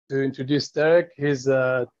to introduce Dirk. He's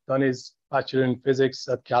done his bachelor in physics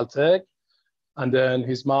at Caltech, and then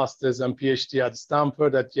his master's and PhD at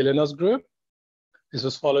Stanford at Yelena's group. This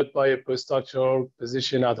was followed by a postdoctoral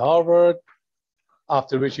position at Harvard,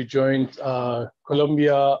 after which he joined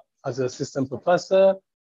Columbia as an assistant professor,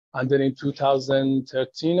 and then in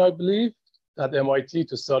 2013, I believe, at MIT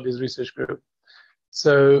to start his research group.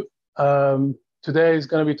 So today he's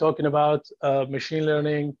going to be talking about machine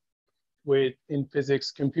learning in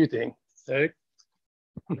physics computing. Derek?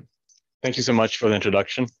 Thank you so much for the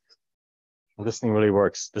introduction. Well, this thing really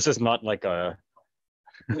works. This is not like a,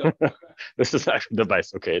 no. This is actually a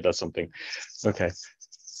device. Okay, it does something. Okay.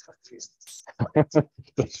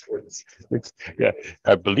 Yeah,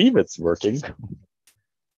 I believe it's working.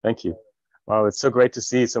 Thank you. Wow, it's so great to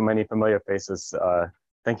see so many familiar faces.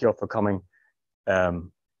 Thank you all for coming.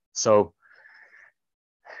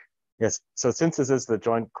 Yes, so since this is the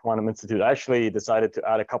Joint Quantum Institute, I actually decided to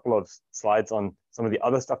add a couple of slides on some of the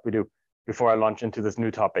other stuff we do before I launch into this new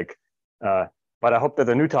topic. But I hope that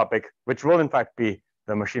the new topic, which will in fact be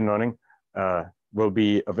the machine learning, will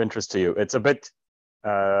be of interest to you. It's a bit,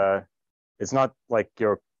 it's not like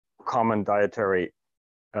your common dietary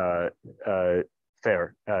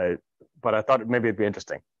fare, but I thought maybe it'd be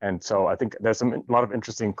interesting. And so I think there's a lot of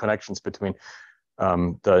interesting connections between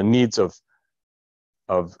the needs of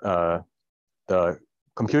the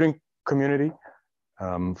computing community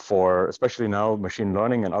for especially now machine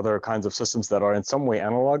learning and other kinds of systems that are in some way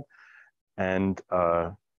analog, and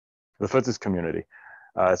the physics community.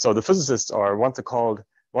 So the physicists are once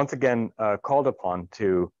again called upon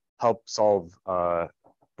to help solve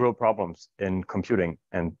real problems in computing,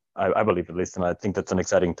 and I believe at least, and I think that's an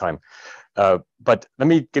exciting time. But let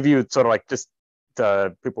me give you sort of like just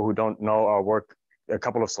people who don't know our work, a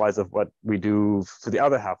couple of slides of what we do for the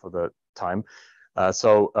other half of the time.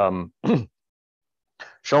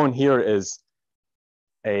 Shown here is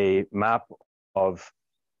a map of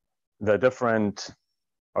the different,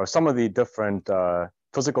 or some of the different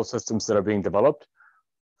physical systems that are being developed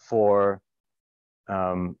for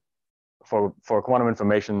quantum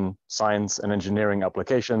information science and engineering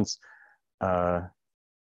applications, and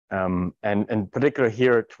in particular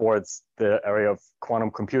here towards the area of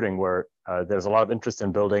quantum computing, where there's a lot of interest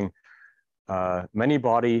in building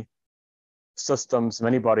many-body systems,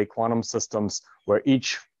 many-body quantum systems, where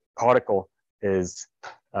each particle is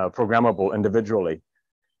programmable individually.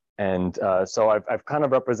 And so I've kind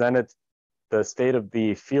of represented the state of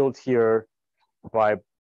the field here by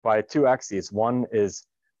two axes. One is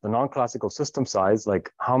the non-classical system size,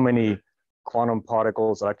 like how many quantum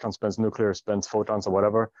particles, electron spins, nuclear spins, photons, or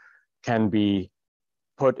whatever, can be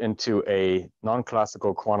put into a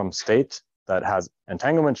non-classical quantum state that has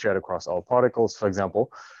entanglement shared across all particles, for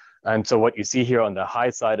example. And so what you see here on the high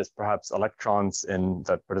side is perhaps electrons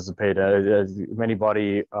that participate in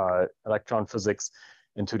many-body electron physics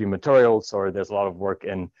in 2D materials, or there's a lot of work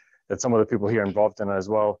that some of the people here involved in as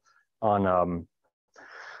well on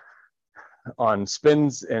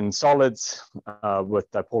spins in solids with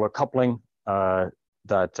dipolar coupling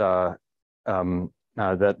that are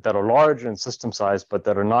large in system size, but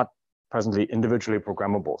that are not presently individually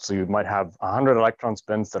programmable. So you might have 100 electron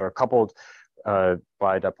spins that are coupled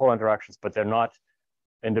by dipolar interactions, but they're not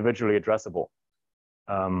individually addressable.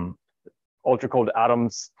 Ultra-cold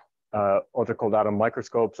atoms, ultra-cold atom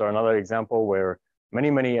microscopes are another example where many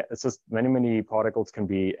particles can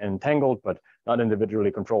be entangled, but not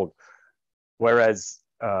individually controlled. Whereas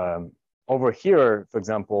over here, for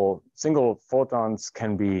example, single photons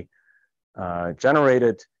can be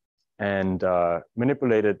generated and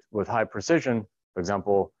manipulated with high precision, for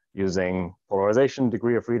example, using polarization,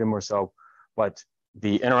 degree of freedom or so, but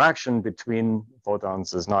the interaction between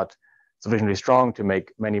photons is not sufficiently strong to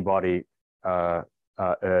make many-body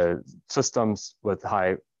systems with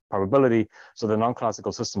high probability. So the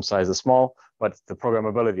non-classical system size is small, but the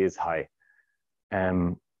programmability is high.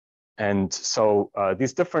 And so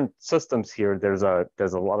these different systems here, there's a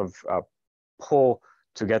lot of pull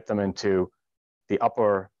to get them into the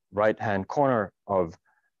upper right-hand corner of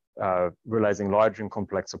realizing large and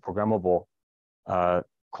complex or programmable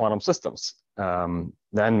quantum systems.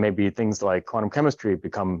 Then maybe things like quantum chemistry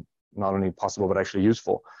become not only possible, but actually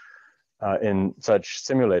useful in such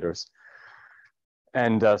simulators.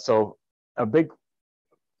 And so the big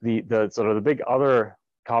other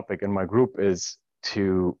topic in my group is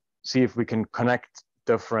to see if we can connect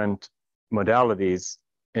different modalities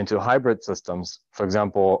into hybrid systems. For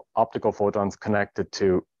example, optical photons connected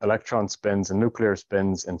to electron spins and nuclear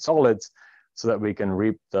spins in solids, so that we can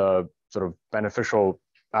reap the sort of beneficial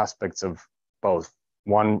aspects of both.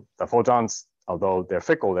 One, the photons although they're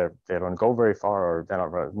fickle, they don't go very far, or they're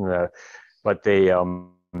not, but they,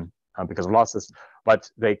 because of losses, but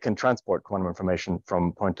they can transport quantum information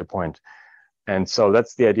from point to point. And so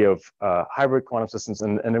that's the idea of hybrid quantum systems,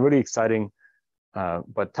 and a really exciting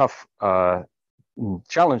but tough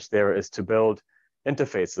challenge there is to build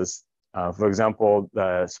interfaces. For example,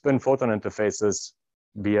 the spin-photon interfaces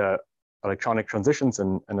via electronic transitions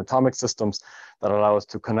and atomic systems that allow us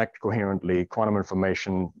to connect coherently quantum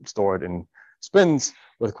information stored in spins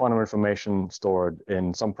with quantum information stored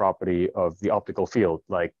in some property of the optical field,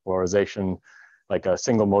 like polarization, like a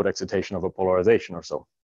single mode excitation of a polarization or so.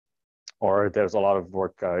 Or there's a lot of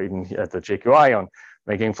work even at the JQI on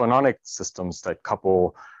making photonic systems that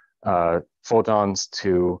couple photons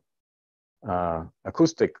to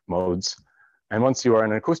acoustic modes. And once you are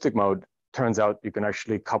in an acoustic mode, turns out you can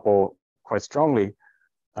actually couple quite strongly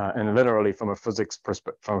and literally from a physics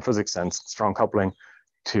sense, strong coupling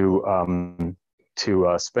to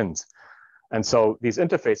spins. And so these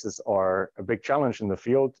interfaces are a big challenge in the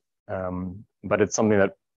field, but it's something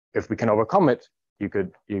that if we can overcome it, you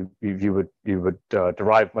would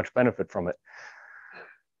derive much benefit from it.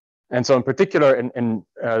 And so in particular, in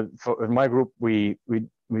my group, we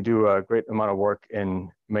do a great amount of work in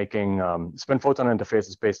making spin photon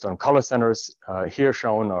interfaces based on color centers. Here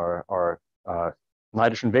shown are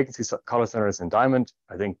nitrogen vacancy color centers in diamond.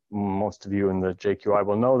 I think most of you in the JQI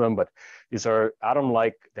will know them, but these are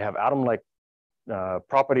atom-like, they have atom-like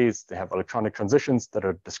properties. They have electronic transitions that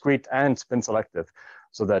are discrete and spin selective,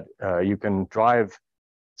 so that you can drive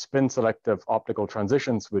spin selective optical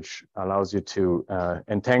transitions, which allows you to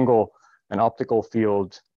entangle an optical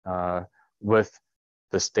field with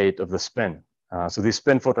the state of the spin. So these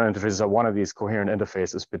spin photon interfaces are one of these coherent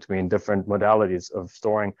interfaces between different modalities of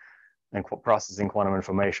storing and processing quantum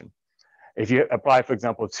information. If you apply, for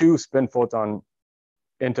example, two spin photon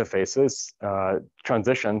interfaces,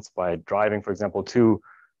 transitions by driving, for example, two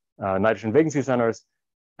nitrogen vacancy centers,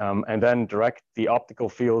 and then direct the optical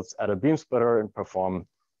fields at a beam splitter and perform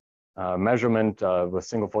measurement with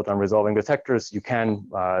single photon resolving detectors, you can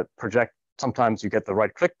project, sometimes you get the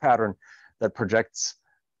right click pattern that projects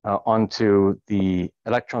onto the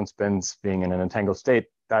electron spins being in an entangled state.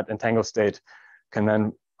 That entangled state can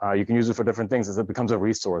then, you can use it for different things as it becomes a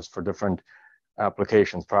resource for different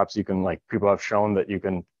applications. Perhaps you can, like people have shown, that you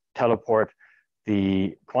can teleport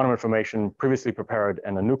the quantum information previously prepared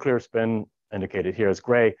and a nuclear spin, indicated here as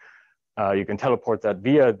gray. You can teleport that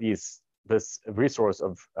via this resource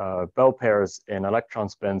of bell pairs in electron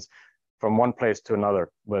spins from one place to another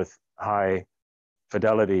with high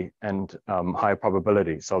fidelity and high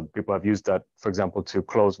probability. So people have used that, for example, to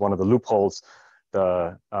close one of the loopholes,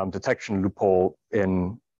 the detection loophole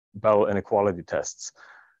in Bell inequality tests.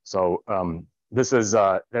 So this is,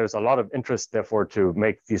 there's a lot of interest, therefore, to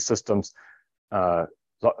make these systems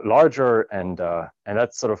larger, and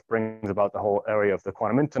that sort of brings about the whole area of the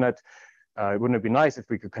quantum internet. Wouldn't it be nice if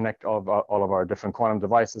we could connect all of our different quantum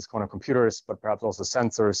devices, quantum computers, but perhaps also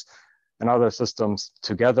sensors and other systems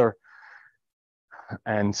together?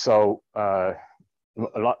 And so a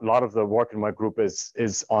lot of the work in my group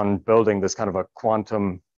is on building this kind of a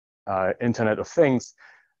quantum Internet of Things,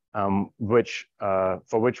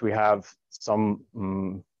 for which we have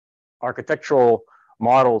some architectural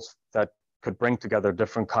models that could bring together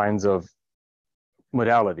different kinds of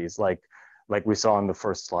modalities, like we saw on the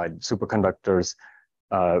first slide, superconductors,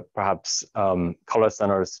 perhaps color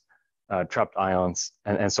centers, trapped ions,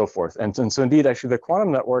 and so forth. And so indeed, actually, the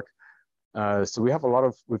quantum network, so we've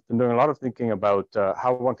been doing a lot of thinking about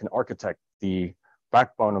how one can architect the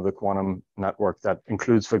backbone of the quantum network that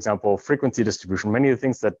includes, for example, frequency distribution, many of the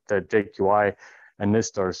things that JQI and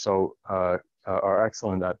NIST are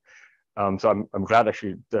excellent at. So I'm glad,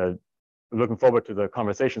 actually, looking forward to the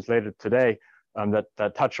conversations later today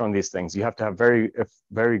that touch on these things. You have to have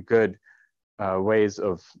very good ways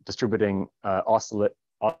of distributing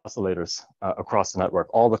oscillators across the network.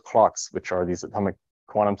 All the clocks, which are these atomic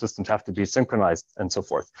quantum systems, have to be synchronized and so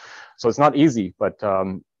forth. So it's not easy, but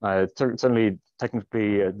it's certainly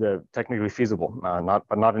technically feasible,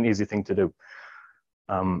 but not an easy thing to do.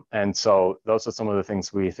 And so those are some of the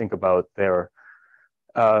things we think about there.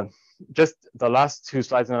 Just the last two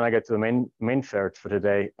slides, and then I get to the main fair for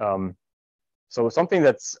today. So something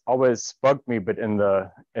that's always bugged me, but in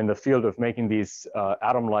the field of making these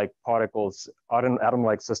atom-like particles,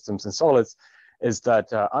 atom-like systems in solids, is that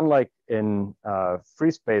unlike in free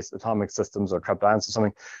space atomic systems or trapped ions or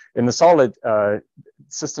something, in the solid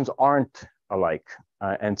systems aren't alike,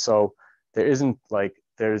 and so there isn't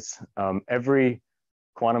every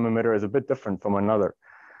quantum emitter is a bit different from another.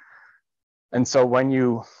 And so when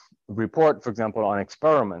you report, for example, on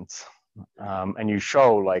experiments, and you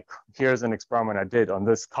show like, here's an experiment I did on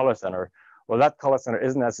this color center. Well, that color center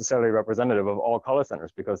isn't necessarily representative of all color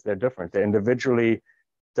centers because they're different. They're individually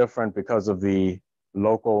different because of the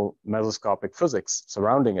local mesoscopic physics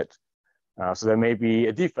surrounding it. So there may be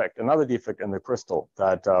a defect, another defect in the crystal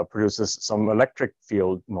that produces some electric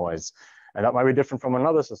field noise. And that might be different from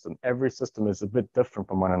another system. Every system is a bit different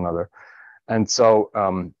from one another. And so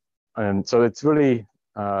it's really,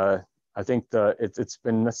 I think it's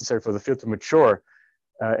been necessary for the field to mature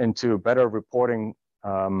into better reporting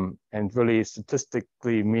and really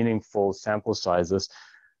statistically meaningful sample sizes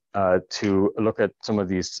to look at some of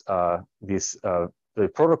these the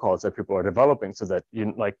protocols that people are developing, so that you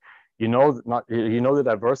know the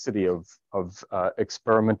diversity of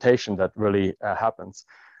experimentation that really happens.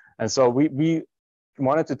 And so we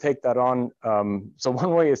wanted to take that on. So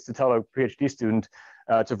one way is to tell a PhD student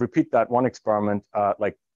to repeat that one experiment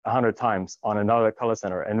like 100 times on another color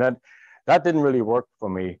center, and that didn't really work for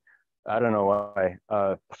me. I don't know why.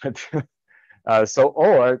 But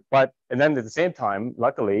then at the same time,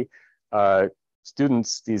 luckily,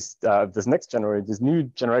 students, this new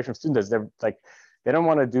generation of students, they don't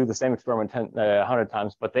want to do the same experiment 100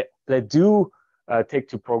 times, but they do take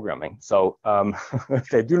to programming. So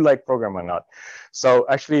they do like programming a lot. So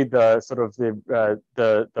actually, the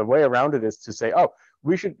way around it is to say, oh,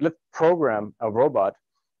 let's program a robot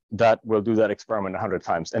that will do that experiment 100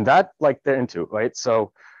 times, and that they're into, right?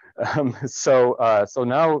 So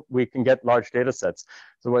now we can get large data sets.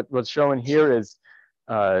 So what's shown here is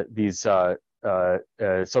these. So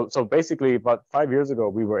basically, about 5 years ago,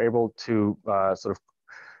 we were able to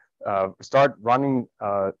start running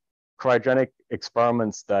cryogenic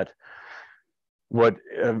experiments that would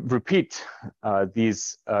repeat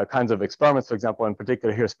these kinds of experiments. For example, in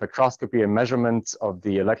particular here, spectroscopy and measurements of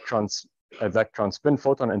the electron spin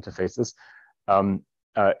photon interfaces.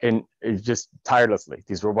 Just tirelessly,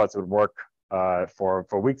 these robots would work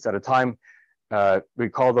for weeks at a time. We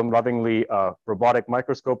call them lovingly robotic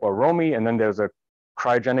microscope, or ROMI, and then there's a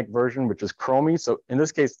cryogenic version, which is CHROMI. So in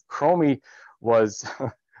this case, CHROMI was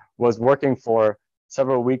working for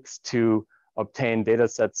several weeks to obtain data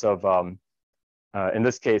sets of, in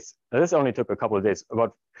this case, this only took a couple of days.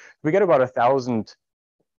 We get about 1,000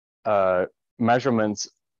 measurements.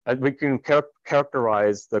 We can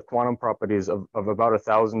characterize the quantum properties of about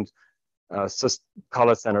 1,000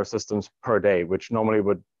 color center systems per day, which normally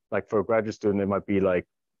would, for a graduate student, it might be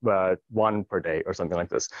one per day or something like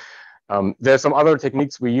this. There's some other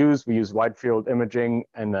techniques we use. We use wide field imaging,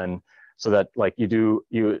 and then so that you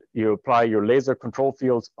apply your laser control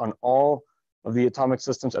fields on all of the atomic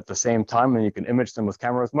systems at the same time, and you can image them with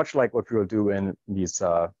cameras, much like what we will do in these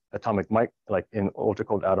in ultra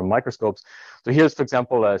cold atom microscopes. So here's, for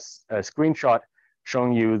example, a screenshot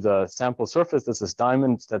showing you the sample surface. This is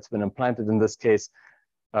diamond that's been implanted in this case.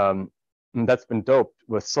 That's been doped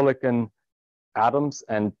with silicon atoms,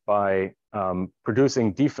 and by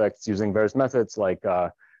producing defects using various methods like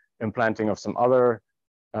implanting of some other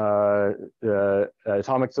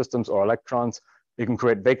atomic systems or electrons, you can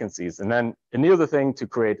create vacancies. And then another thing to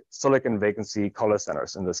create silicon vacancy color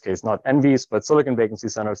centers, in this case, not NVs, but silicon vacancy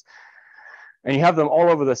centers. And you have them all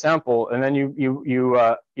over the sample. And then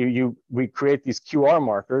we create these QR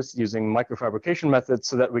markers using microfabrication methods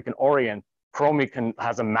so that we can orient. CHROMI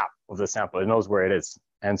has a map of the sample. It knows where it is.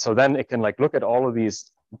 And so then it can look at all of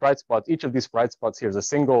these bright spots. Each of these bright spots here is a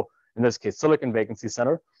single, in this case, silicon vacancy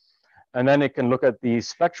center. And then it can look at the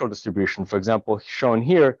spectral distribution. For example, shown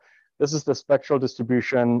here, this is the spectral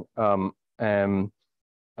distribution against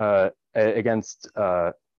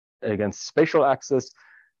spatial axis.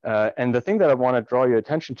 And the thing that I want to draw your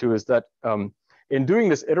attention to is that in doing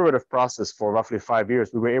this iterative process for roughly 5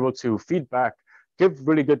 years, we were able to give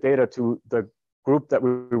really good data to the group that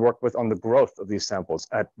we worked with on the growth of these samples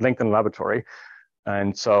at Lincoln Laboratory.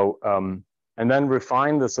 And so, and then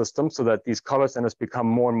refine the system so that these color centers become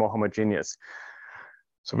more and more homogeneous.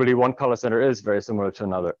 So really one color center is very similar to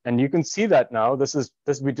another. And you can see that now.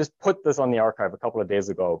 We just put this on the archive a couple of days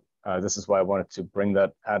ago. This is why I wanted to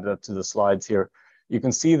add that to the slides here. You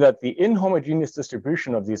can see that the inhomogeneous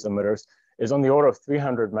distribution of these emitters is on the order of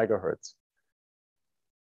 300 megahertz.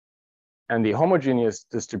 And the homogeneous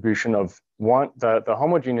distribution of the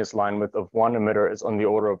homogeneous line width of one emitter is on the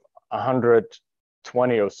order of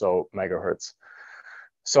 120 or so megahertz.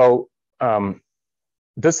 So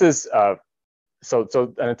this is so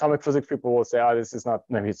an atomic physics people will say, oh, this is not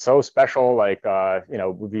maybe so special, they're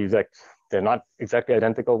not exactly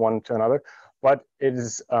identical one to another, but it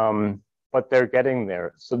is, but they're getting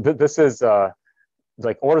there. So this is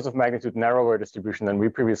orders of magnitude narrower distribution than we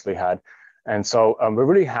previously had. And so we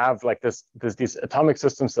really have like these atomic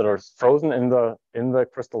systems that are frozen in the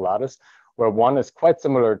crystal lattice, where one is quite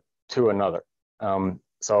similar to another.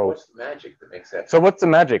 So what's the magic that makes that? So what's the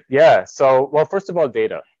magic? Yeah. So, well, first of all,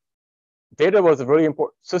 data. Data was a really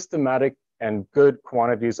important, systematic and good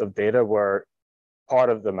quantities of data were part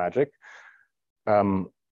of the magic. Then,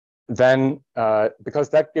 because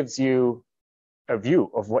that gives you a view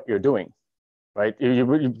of what you're doing, right?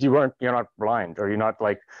 You're not blind, or you're not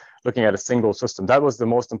like looking at a single system. That was the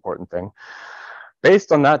most important thing.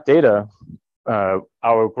 Based on that data,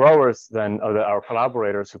 our growers then, our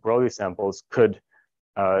collaborators who grow these samples could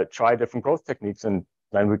try different growth techniques, and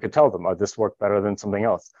then we could tell them, oh, this worked better than something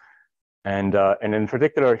else. And in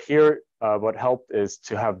particular here, what helped is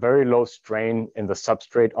to have very low strain in the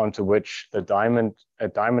substrate onto which a diamond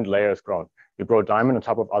layer is grown. You grow diamond on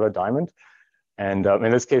top of other diamond. And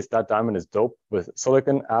in this case, that diamond is doped with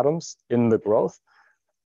silicon atoms in the growth.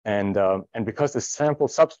 And because the sample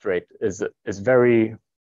substrate has very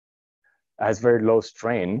low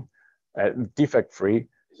strain, defect-free.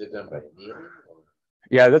 Is it done by annealing?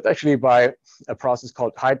 Yeah, that's actually by a process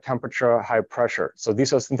called high temperature, high pressure. So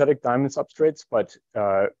these are synthetic diamond substrates, but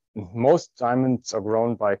most diamonds are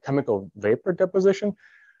grown by chemical vapor deposition,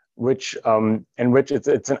 in which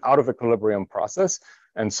it's an out of equilibrium process.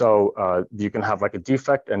 And so you can have like a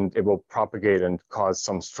defect and it will propagate and cause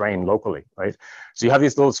some strain locally, right? So you have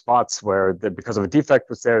these little spots where because of a defect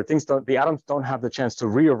was there, the atoms don't have the chance to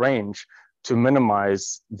rearrange to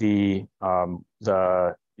minimize the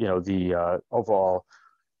overall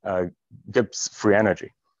Gibbs free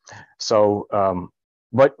energy. So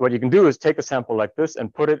what you can do is take a sample like this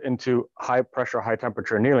and put it into high pressure, high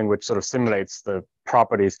temperature annealing, which sort of simulates the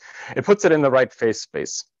properties. It puts it in the right phase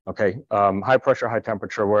space, okay? High pressure, high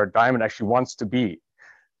temperature, where diamond actually wants to be,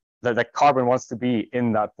 that carbon wants to be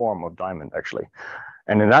in that form of diamond, actually.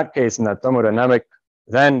 And in that case, in that thermodynamic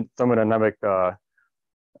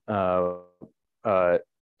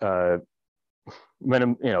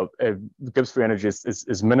Gibbs free energy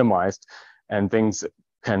is minimized, and things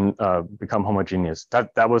can become homogeneous.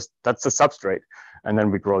 That's the substrate, and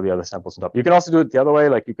then we grow the other samples on top. You can also do it the other way,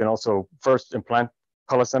 like you can also first implant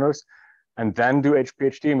color centers and then do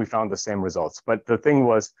HPHD, and we found the same results. But the thing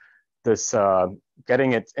was this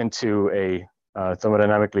getting it into a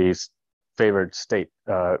thermodynamically favored state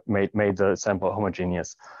made the sample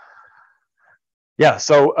homogeneous. Yeah,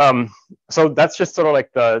 so that's just sort of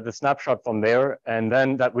like the snapshot from there, and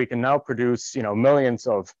then that we can now produce millions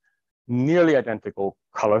of nearly identical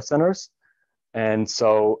color centers, and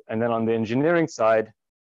then on the engineering side,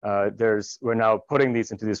 we're now putting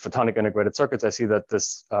these into these photonic integrated circuits. I see that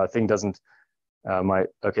this thing doesn't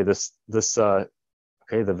the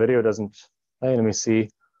video doesn't. Hey, let me see.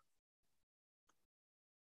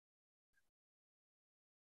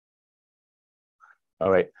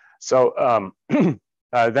 All right. So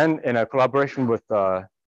then in a collaboration with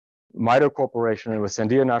MITRE Corporation and with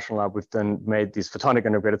Sandia National Lab, we've then made these photonic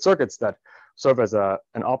integrated circuits that serve as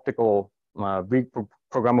an optical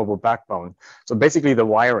reprogrammable backbone. So basically the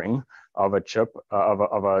wiring of a chip,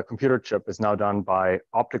 of a computer chip, is now done by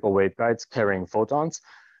optical waveguides carrying photons,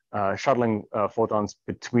 shuttling photons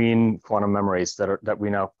between quantum memories that we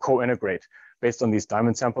now co-integrate. Based on these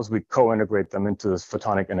diamond samples, we co-integrate them into this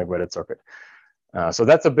photonic integrated circuit. So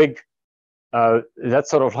that's a big, that's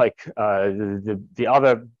sort of like the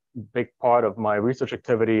other big part of my research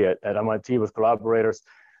activity at MIT with collaborators.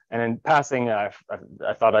 And in passing, I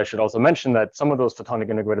thought I should also mention that some of those photonic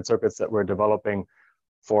integrated circuits that we're developing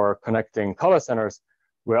for connecting color centers,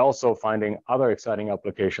 we're also finding other exciting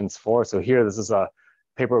applications for. So here, this is a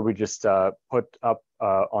paper we just put up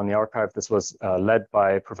on the archive. This was led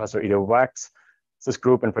by Professor Ido Wax. This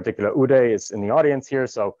group in particular, Uday, is in the audience here.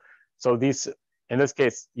 So these, in this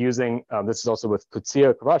case, using, this is also with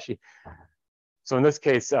Kutsia Kawashi. So in this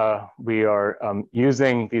case, we are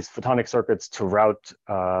using these photonic circuits to route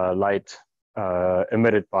light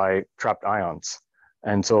emitted by trapped ions.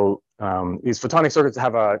 And so these photonic circuits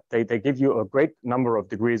have they give you a great number of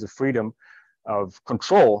degrees of freedom of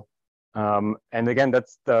control. And again,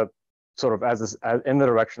 that's the sort of as in the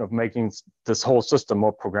direction of making this whole system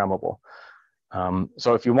more programmable.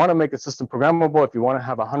 So if you want to make a system programmable, if you want to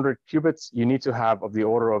have 100 qubits, you need to have of the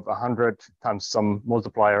order of 100 times some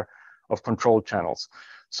multiplier of control channels.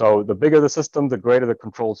 So the bigger the system, the greater the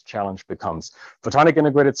controls challenge becomes. Photonic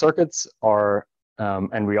integrated circuits are,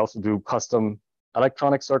 and we also do custom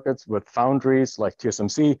electronic circuits with foundries like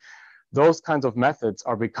TSMC. Those kinds of methods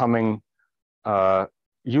are becoming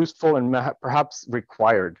useful and perhaps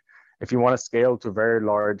required if you want to scale to very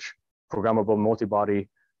large programmable multi-body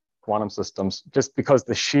quantum systems, just because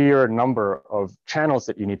the sheer number of channels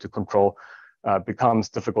that you need to control becomes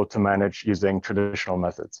difficult to manage using traditional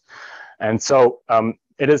methods. And so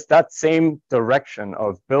it is that same direction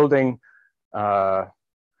of building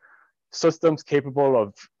systems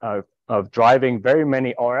capable of driving very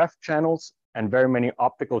many RF channels and very many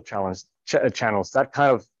optical channels. That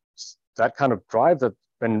kind of drive that's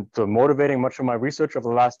been motivating much of my research over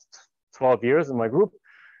the last 12 years in my group.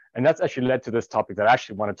 And that's actually led to this topic that I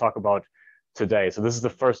actually want to talk about today. So this is the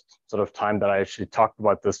first sort of time that I actually talked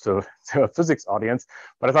about this to a physics audience,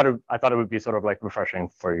 but I thought it would be sort of like refreshing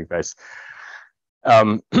for you guys.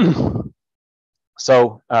 But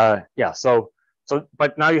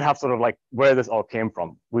now you have sort of like where this all came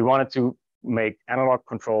from. We wanted to make analog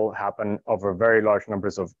control happen over very large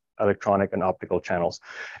numbers of electronic and optical channels.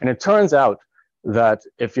 And it turns out that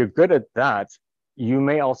if you're good at that, you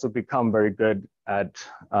may also become very good at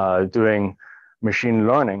doing machine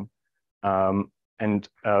learning.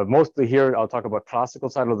 Mostly here, I'll talk about classical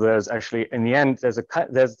side, although there's actually, in the end,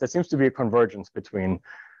 there seems to be a convergence between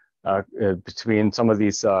some of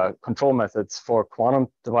these control methods for quantum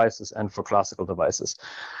devices and for classical devices.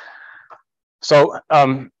 So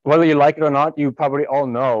whether you like it or not, you probably all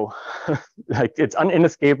know, like it's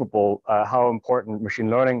inescapable how important machine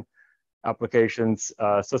learning applications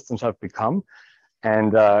systems have become.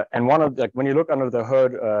 And one of, like, when you look under the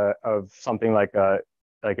hood of something like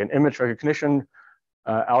an image recognition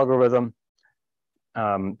algorithm,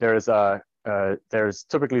 there's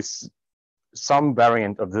typically some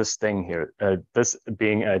variant of this thing here, this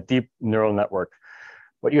being a deep neural network.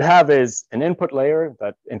 What you have is an input layer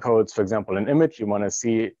that encodes, for example, an image. You want to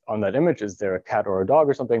see on that image, is there a cat or a dog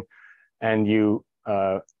or something? And you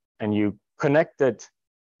connect it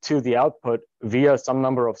to the output via some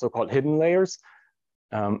number of so-called hidden layers.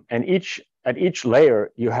 And at each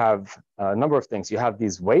layer, you have a number of things. You have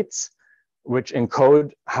these weights, which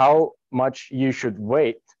encode how much you should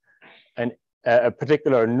weight a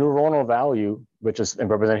particular neuronal value, which is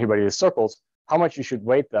represented here by these circles, how much you should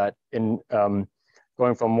weight that in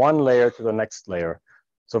going from one layer to the next layer.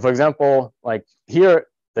 So for example, like here,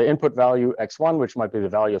 the input value x1, which might be the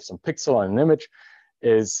value of some pixel on an image,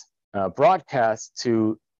 is broadcast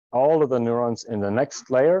to all of the neurons in the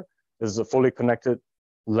next layer. This is a fully connected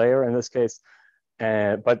layer in this case,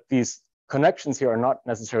 but these connections here are not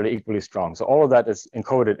necessarily equally strong. So all of that is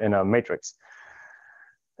encoded in a matrix.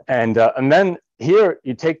 And then here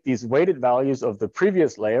you take these weighted values of the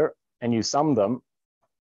previous layer and you sum them.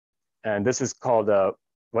 And this is called,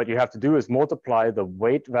 what you have to do is multiply the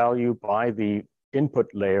weight value by the input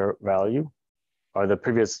layer value, or the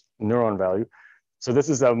previous neuron value. So this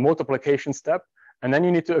is a multiplication step. And then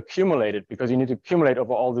you need to accumulate it, because you need to accumulate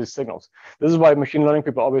over all these signals. This is why machine learning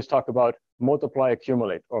people always talk about multiply,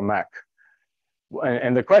 accumulate, or MAC.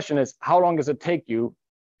 And the question is, how long does it take you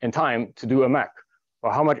in time to do a MAC?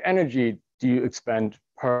 Or how much energy do you expend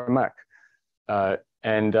per MAC?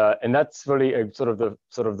 And that's really a sort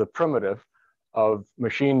of the primitive of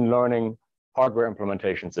machine learning hardware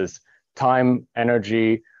implementations, is time,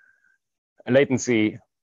 energy, latency,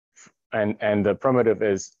 and the primitive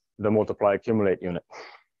is the multiply accumulate unit.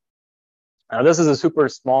 Now this is a super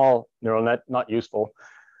small neural net, not useful,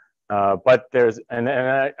 but there's, and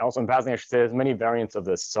also in passing I should say, there's many variants of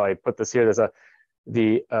this. So I put this here.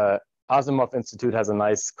 The Asimov Institute has a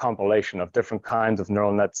nice compilation of different kinds of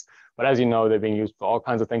neural nets, but as you know, they're being used for all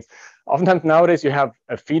kinds of things. Oftentimes nowadays you have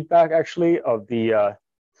a feedback actually of the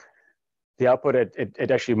output.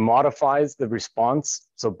 It actually modifies the response.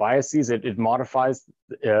 So biases, it modifies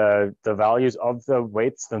the values of the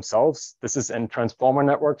weights themselves. This is in transformer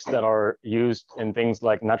networks that are used in things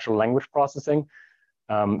like natural language processing.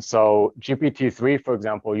 So GPT-3, for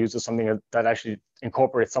example, uses something that actually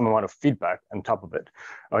incorporates some amount of feedback on top of it.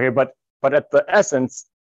 Okay, but at the essence,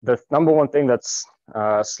 the number one thing that's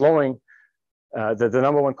slowing the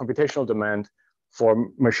number one computational demand for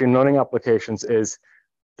machine learning applications is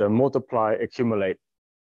the multiply accumulate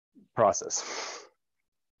process.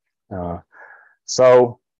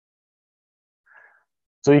 So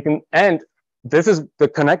you can, and this is the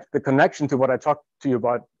connection to what I talked to you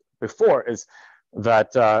about before, is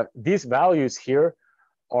that these values here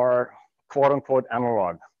are quote unquote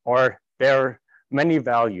analog, or they're many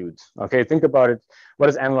valued. Okay, think about it. What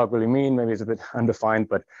does analog really mean? Maybe it's a bit undefined,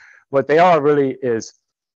 but what they are really is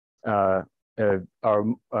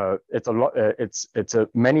it's a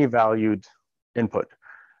many valued input.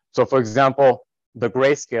 So for example, the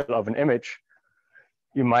grayscale of an image,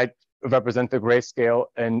 you might represent the grayscale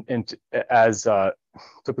as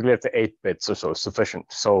typically up to 8 bits or so sufficient.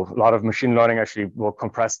 So a lot of machine learning actually will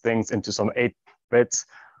compress things into some 8 bits,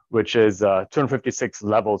 which is 256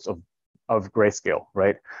 levels of grayscale,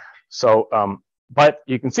 right? So, but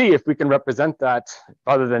you can see if we can represent that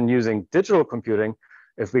rather than using digital computing,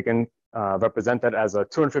 if we can represent that as a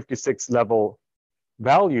 256 level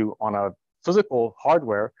value on a physical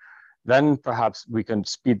hardware, then perhaps we can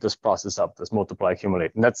speed this process up, this multiply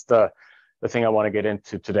accumulate. And that's the thing I want to get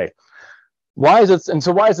into today. Why is it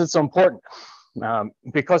so important?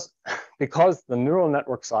 Because the neural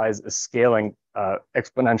network size is scaling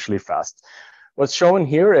exponentially fast. What's shown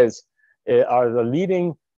here are the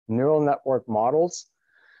leading neural network models,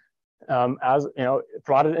 as you know,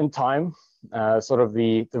 plotted in time. Sort of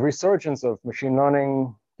the resurgence of machine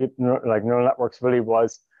learning, like neural networks, really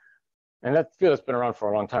was, and that field has been around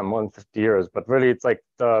for a long time, more than 50 years. But really, it's like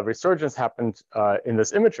the resurgence happened in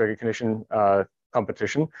this image recognition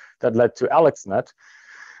competition that led to AlexNet.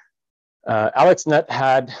 AlexNet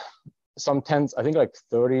had some tens, I think like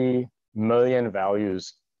 30 million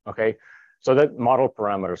values, okay? So that model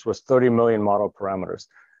parameters was 30 million model parameters.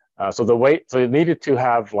 So it needed to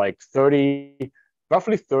have like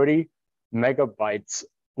roughly 30 megabytes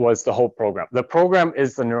was the whole program. The program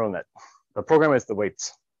is the neural net. The program is the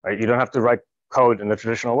weights, right? You don't have to write code in the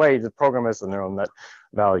traditional way. The program is the neural net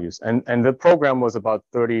values. And the program was about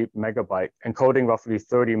 30 megabyte, encoding roughly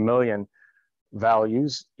 30 million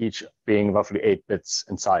values, each being roughly 8 bits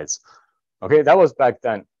in size. Okay, that was back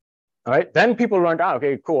then. All right, then people learned,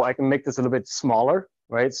 okay, cool, I can make this a little bit smaller,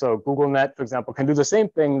 right? So GoogleNet, for example, can do the same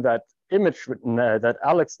thing that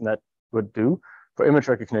AlexNet would do for image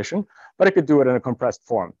recognition, but it could do it in a compressed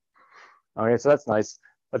form. Okay, so that's nice.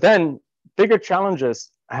 But then bigger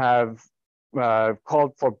challenges have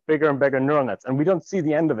called for bigger and bigger neural nets, and we don't see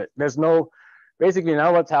the end of it. Basically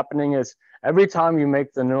now what's happening is every time you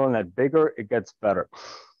make the neural net bigger, it gets better.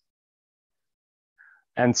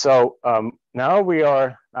 And so now we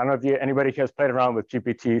are, I don't know if anybody here has played around with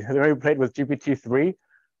GPT. Has anybody played with GPT-3?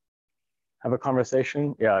 Have a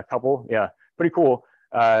conversation? Yeah, a couple, yeah, pretty cool.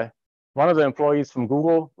 One of the employees from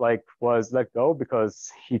Google was let go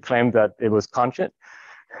because he claimed that it was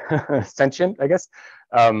sentient, I guess.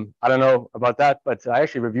 I don't know about that, but I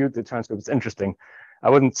actually reviewed the transcript. It's interesting. I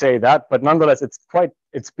wouldn't say that, but nonetheless,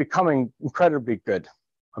 it's becoming incredibly good.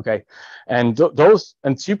 Okay, and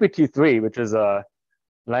GPT-3, which is a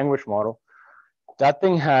language model, that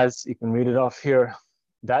thing has, you can read it off here,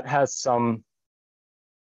 that has like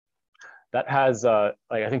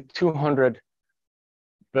I think 200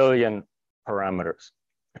 billion parameters.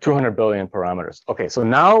 200 billion parameters. Okay, so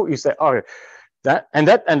now you say, okay, that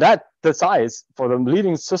the size for the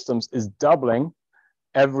leading systems is doubling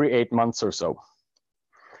every 8 months or so.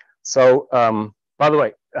 So by the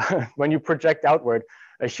way, when you project outward,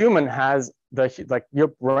 a human has your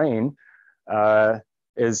brain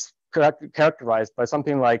is characterized by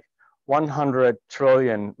something like 100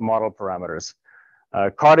 trillion model parameters.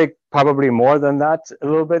 Cardiac, probably more than that a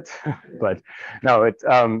little bit, but no,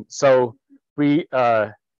 so the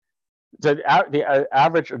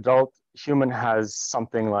average adult human has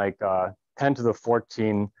something like 10 to the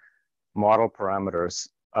 14 model parameters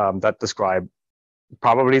that describe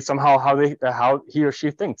probably somehow how he or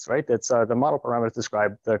she thinks, right? It's the model parameters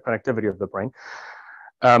describe the connectivity of the brain.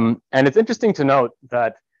 And it's interesting to note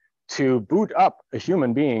that to boot up a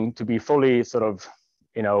human being to be fully sort of,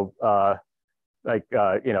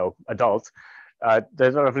 adult,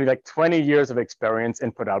 there's roughly like 20 years of experience,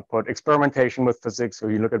 input, output, experimentation with physics,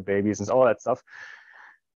 where you look at babies and all that stuff.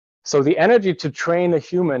 So the energy to train a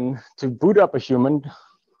human, to boot up a human,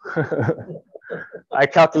 I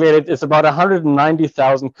calculated it's about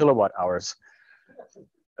 190,000 kilowatt hours,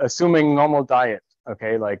 assuming normal diet,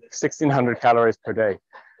 okay, like 1,600 calories per day.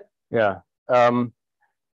 Yeah. But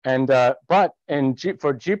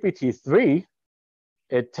for GPT-3,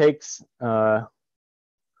 it takes, so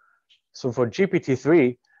for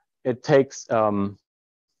GPT-3, it takes, oh,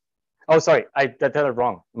 sorry, I did it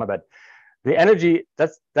wrong, my bad. The energy,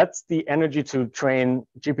 that's the energy to train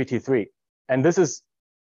GPT-3. And this is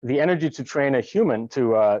the energy to train a human,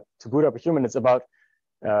 to boot up a human, it's about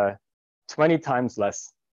 20 times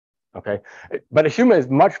less, okay? But a human is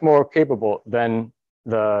much more capable than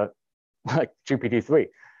the GPT-3.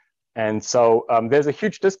 And so there's a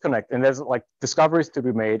huge disconnect, and there's like discoveries to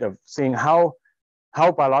be made of seeing how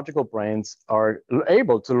biological brains are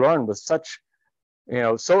able to learn with such,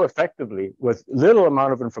 so effectively with little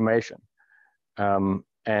amount of information. And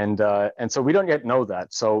so we don't yet know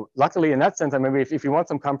that. So luckily in that sense, I mean, if you want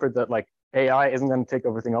some comfort that like AI isn't going to take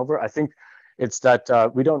everything over, I think it's that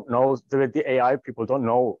we don't know, the AI people don't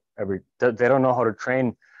know they don't know how to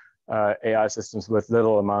train AI systems with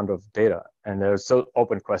little amount of data, and there's still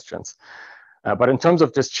open questions. But in terms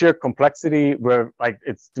of just sheer complexity, where like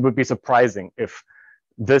it would be surprising if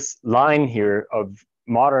this line here of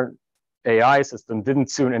modern AI system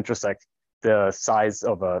didn't soon intersect the size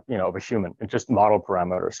of a human in just model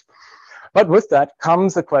parameters. But with that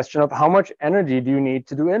comes the question of how much energy do you need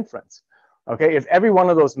to do inference? Okay, if every one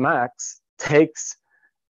of those max takes,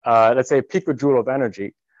 let's say, a picojoule of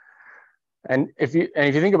energy, and if you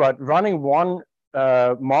think about running one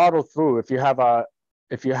model through, if you have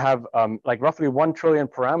like roughly 1 trillion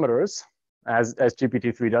parameters, as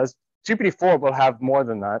GPT-3 does, GPT-4 will have more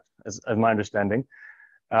than that, as my understanding.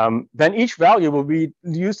 Then each value will be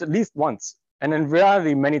used at least once, and in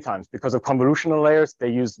reality many times, because of convolutional layers, they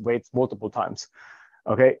use weights multiple times.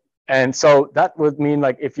 Okay, and so that would mean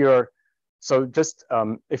like if you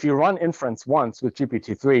run inference once with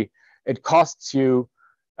GPT-3, it costs you,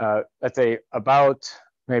 let's say, about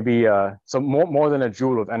maybe more than a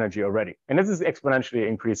joule of energy already, and this is exponentially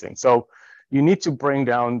increasing. So you need to bring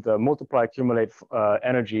down the multiply accumulate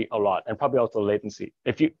energy a lot, and probably also latency,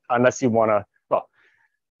 unless you want to. Well,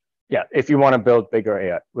 yeah, if you want to build bigger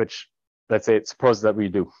AI, which let's say suppose that we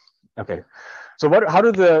do. Okay, so how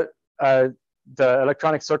do the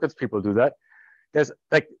electronic circuits people do that? There's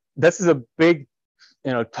like this is a big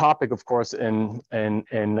topic, of course, in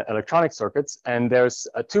electronic circuits, and there's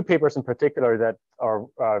 2 papers in particular that are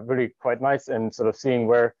really quite nice in sort of seeing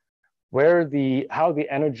how the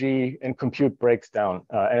energy in compute breaks down,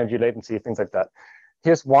 energy latency, things like that.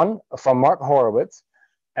 Here's one from Mark Horowitz,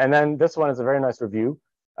 and then this one is a very nice review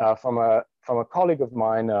from a colleague of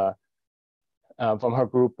mine from her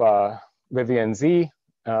group, Vivian Z,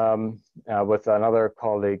 with another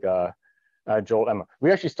colleague, Joel Emmer.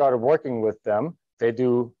 We actually started working with them. They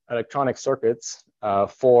do electronic circuits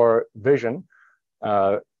for vision,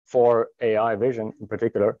 for AI vision in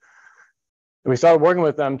particular. We started working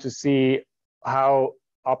with them to see how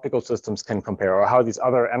optical systems can compare, or how these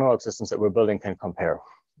other analog systems that we're building can compare.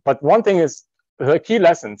 But one thing is, the key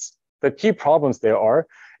lessons, the key problems there are,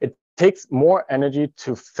 it takes more energy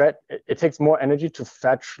to fetch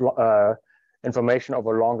information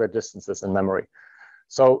over longer distances in memory.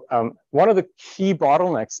 So one of the key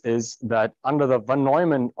bottlenecks is that under the von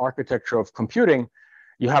Neumann architecture of computing,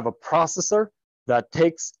 you have a processor that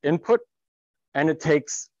takes input, and it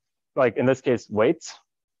takes, like in this case, weights,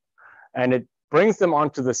 and it brings them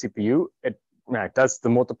onto the CPU. It does the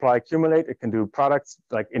multiply accumulate. It can do products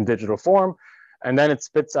like in digital form, and then it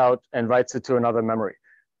spits out and writes it to another memory.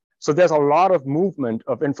 So there's a lot of movement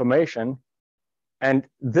of information, and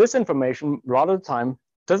this information, a lot of the time,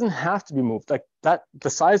 doesn't have to be moved. Like that, the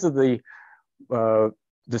size of the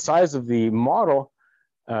model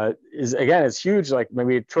is huge, like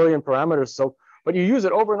maybe 1 trillion parameters. So, but you use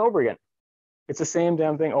it over and over again. It's the same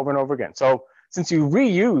damn thing over and over again. So since you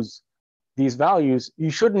reuse these values, you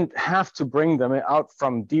shouldn't have to bring them out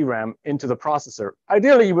from DRAM into the processor.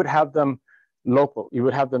 Ideally, you would have them local. You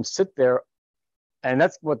would have them sit there, and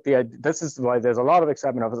this is why there's a lot of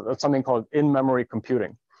excitement of something called in-memory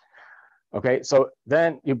computing. Okay, so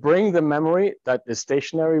then you bring the memory that is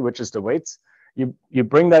stationary, which is the weights, you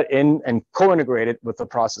bring that in and co-integrate it with the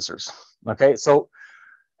processors. Okay, so,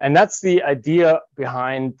 and that's the idea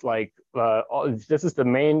behind, like, this is the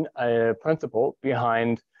main principle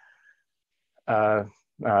behind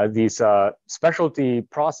these specialty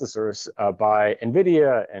processors by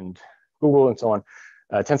NVIDIA and Google and so on,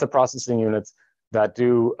 tensor processing units that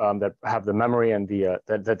do that have the memory and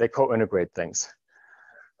that they co-integrate things.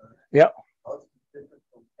 Yeah.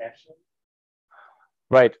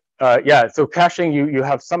 Right. Yeah. So caching, you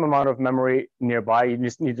have some amount of memory nearby. You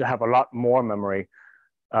just need to have a lot more memory,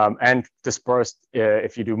 and dispersed.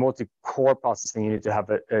 If you do multi-core processing, you need to have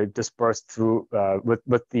it dispersed through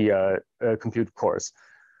with the compute cores,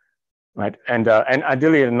 right? And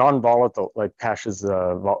ideally a non-volatile, like cache is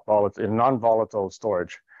volatile, non-volatile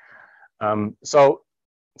storage.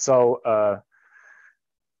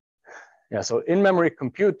 Yeah, so in-memory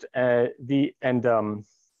compute, and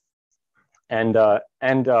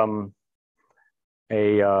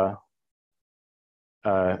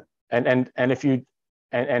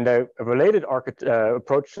a related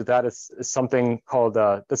approach to that is something called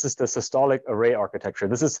this is the systolic array architecture.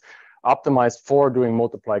 This is optimized for doing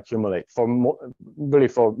multiply accumulate, really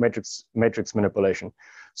for matrix manipulation.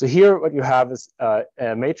 So here what you have is a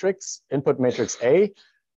matrix, input matrix A,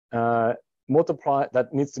 that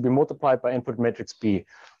needs to be multiplied by input matrix B.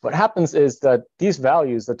 What happens is that these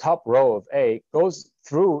values, the top row of A, goes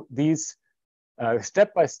through these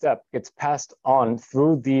step by step, gets passed on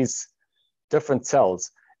through these different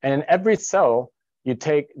cells. And in every cell, you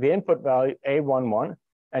take the input value A11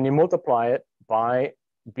 and you multiply it by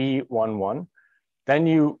B11. Then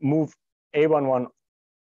you move A11,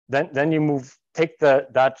 then you take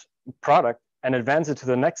that product and advance it to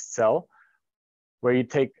the next cell, where you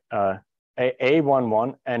take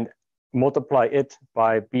A11 and multiply it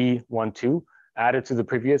by B12, add it to the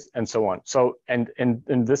previous, and so on. So, and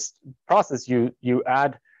in this process, you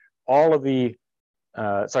add all of the,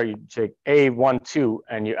 you take A12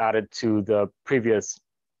 and you add it to the previous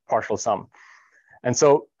partial sum. And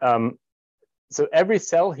so, so every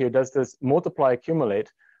cell here does this multiply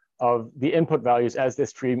accumulate of the input values as they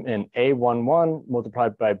stream in. A11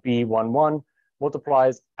 multiplied by B11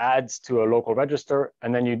 multiplies, adds to a local register,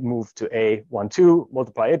 and then you move to A12,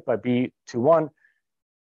 multiply it by B21,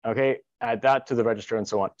 okay, add that to the register, and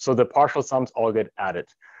so on. So the partial sums all get added,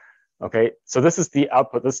 okay? So this is the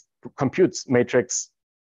output. This computes matrix,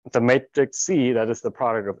 the matrix C, that is the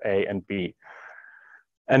product of A and B.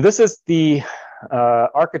 And this is the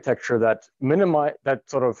architecture that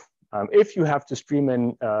if you have to stream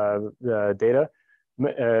in the data,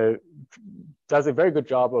 does a very good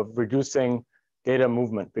job of reducing data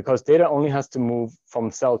movement, because data only has to move from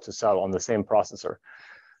cell to cell on the same processor.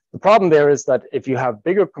 The problem there is that if you have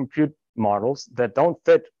bigger compute models that don't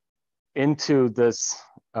fit into this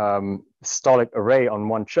systolic array on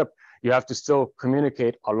one chip, you have to still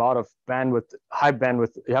communicate a lot of bandwidth, high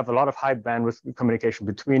bandwidth. You have a lot of high bandwidth communication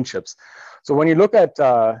between chips. So when you look at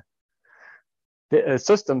the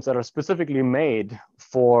systems that are specifically made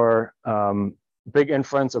for big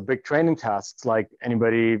inference or big training tasks, like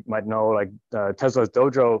anybody might know, like Tesla's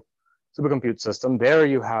Dojo supercompute system, there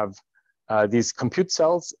you have these compute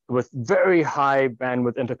cells with very high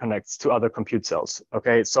bandwidth interconnects to other compute cells.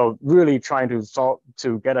 Okay, so really trying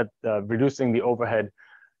to get at reducing the overhead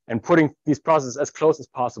and putting these processes as close as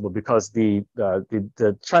possible, because the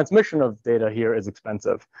transmission of data here is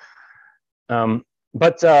expensive.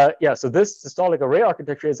 Yeah, so this systolic array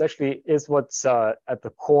architecture is what's at the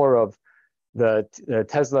core of the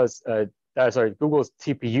Google's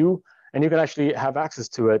TPU, and you can actually have access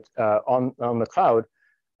to it on the cloud.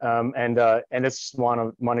 And it's just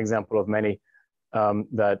one example of many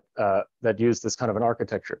that use this kind of an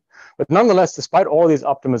architecture. But nonetheless, despite all these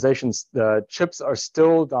optimizations, the chips are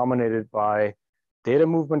still dominated by data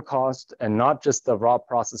movement cost and not just the raw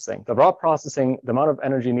processing. The raw processing, the amount of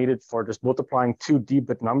energy needed for just multiplying 2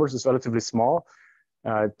 d-bit numbers is relatively small.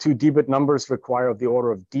 2 d-bit numbers require of the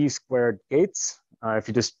order of d squared gates if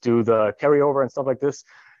you just do the carryover and stuff like this.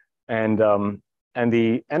 And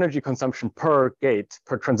the energy consumption per gate,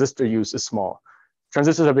 per transistor use is small.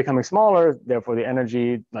 Transistors are becoming smaller, therefore the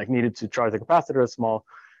energy needed to charge the capacitor is small.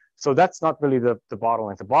 So that's not really the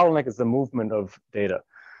bottleneck. The bottleneck is the movement of data.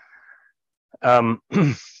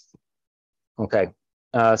 Okay,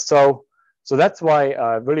 so that's why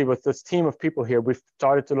really with this team of people here, we've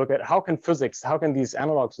started to look at how can these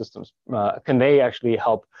analog systems, can they actually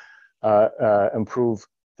help improve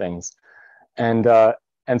things? And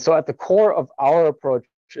so at the core of our approach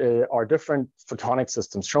are different photonic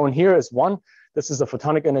systems. Shown here is one. This is a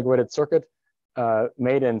photonic integrated circuit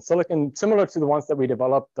made in silicon, similar to the ones that we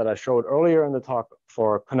developed that I showed earlier in the talk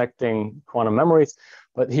for connecting quantum memories,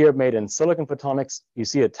 but here made in silicon photonics. You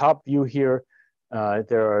see a top view here.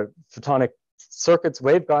 There are photonic circuits,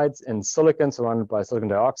 waveguides in silicon surrounded by silicon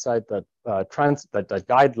dioxide that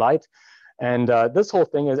guide light. And this whole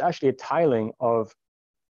thing is actually a tiling of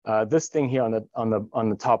this thing here on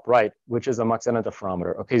the top right, which is a Mach-Zehnder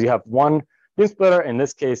interferometer. Okay, so you have one beam splitter. In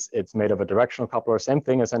this case, it's made of a directional coupler, same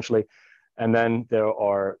thing essentially. And then there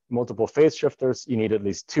are multiple phase shifters. You need at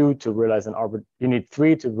least 2 to realize you need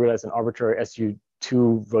 3 to realize an arbitrary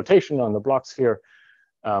SU2 rotation on the Bloch sphere.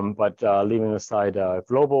 But leaving aside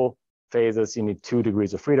global phases, you need 2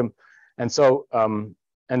 degrees of freedom. And so,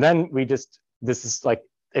 and then this is like,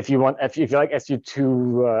 if you like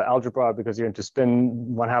SU2 algebra because you're into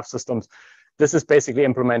spin 1/2 systems, this is basically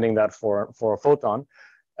implementing that for a photon.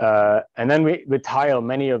 And then we tile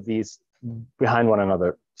many of these behind one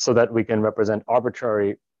another so that we can represent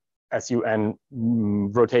arbitrary SUN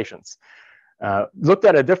rotations. Looked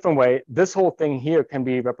at a different way, this whole thing here can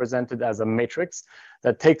be represented as a matrix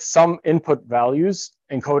that takes some input values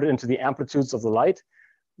encoded into the amplitudes of the light,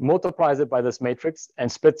 multiplies it by this matrix,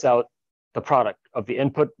 and spits out the product of the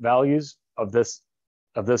input values of this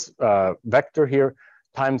vector here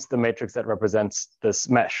times the matrix that represents this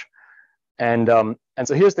mesh. And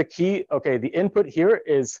so here's the key. Okay, the input here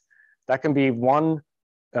that can be one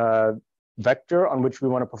vector on which we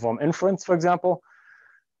want to perform inference, for example.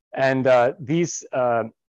 And this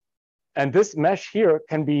mesh here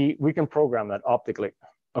we can program that optically.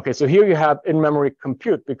 Okay, so here you have in-memory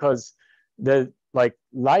compute because the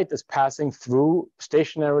light is passing through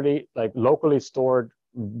stationarily, locally stored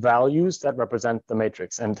values that represent the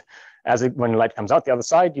matrix. And when light comes out the other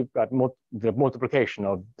side, you've got the multiplication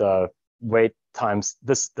of the weight times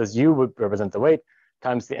this u would represent the weight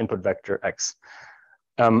times the input vector x.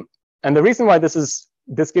 And the reason why this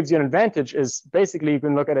gives you an advantage is basically you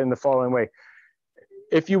can look at it in the following way.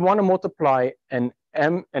 If you want to multiply an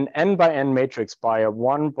n by n matrix by a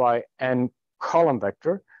 1 by n column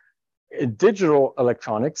vector, in digital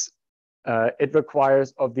electronics, it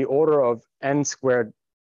requires of the order of n squared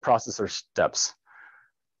processor steps.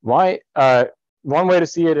 Why? One way to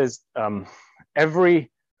see it is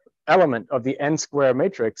every element of the n square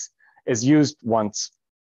matrix is used once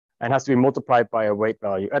and has to be multiplied by a weight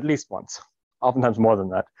value at least once, oftentimes more than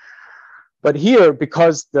that. But here,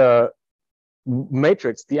 because the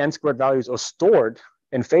matrix, the n squared values are stored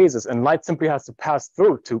in phases and light simply has to pass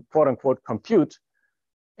through to quote unquote compute,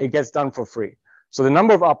 it gets done for free. So the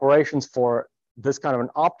number of operations for this kind of an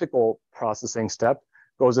optical processing step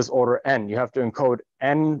goes as order n. You have to encode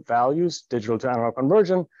n values, digital to analog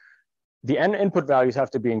conversion. The n input values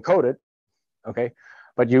have to be encoded, okay?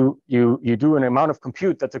 But you do an amount of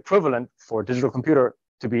compute that's equivalent for a digital computer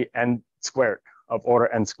to be n squared, of order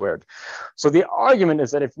n squared. So the argument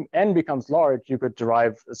is that if n becomes large, you could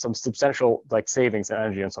derive some substantial like savings in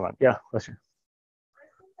energy and so on. Yeah, question.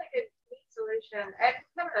 It seems like a neat solution. I have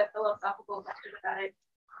kind of a philosophical question about it.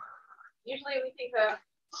 Usually we think of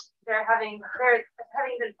there having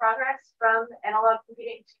been progress from analog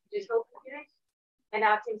computing to digital computing, and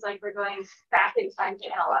now it seems like we're going back in time to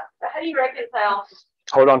analog. So how do you reconcile?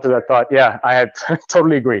 Hold on to that thought. Yeah, I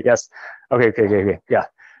totally agree. Yes. Okay. Yeah,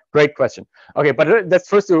 great question. Okay, but let's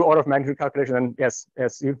first do order of magnitude calculation. And yes,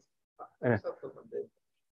 you.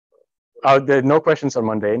 No questions are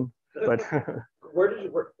mundane, but. Where did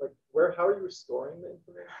you work? Like, how are you storing the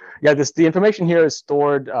information? Yeah, the information here is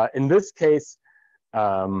stored in this case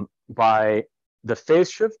by the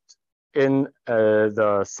phase shift in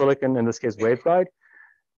the silicon, in this case waveguide,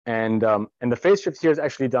 and the phase shift here is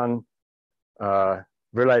actually done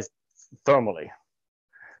realized thermally.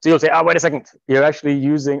 So you'll say, oh, wait a second, I'm actually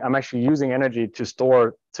using energy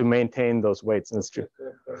to maintain those weights, and it's true.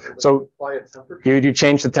 So you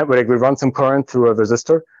change the temperature. We run some current through a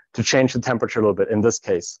resistor to change the temperature a little bit in this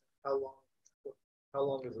case. How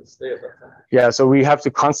long does it stay at that temperature? Yeah, so we have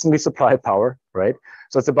to constantly supply power, right?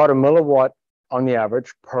 So it's about a milliwatt on the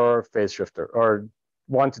average per phase shifter, or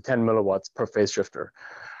 1 to 10 milliwatts per phase shifter.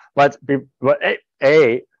 But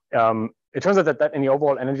it turns out that in the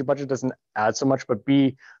overall energy budget doesn't add so much, but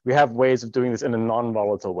B, we have ways of doing this in a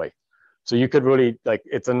non-volatile way. So you could really,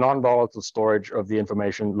 it's a non-volatile storage of the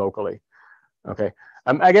information locally. Okay,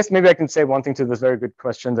 I guess maybe I can say one thing to this very good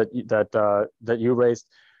question that you raised.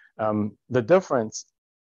 The difference,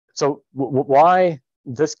 so why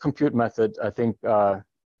this compute method, I think,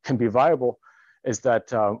 can be viable is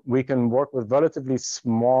that we can work with relatively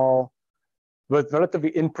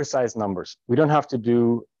imprecise numbers. We don't have to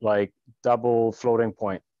do like double floating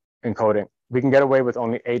point encoding. We can get away with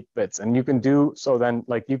only 8 bits, and you can do so. Then,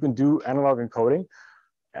 you can do analog encoding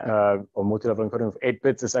or multi-level encoding with 8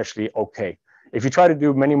 bits is actually okay. If you try to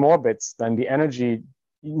do many more bits, then the energy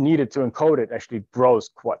needed to encode it actually grows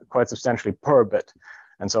quite substantially per bit.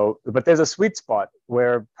 And so, but there's a sweet spot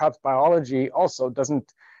where perhaps biology also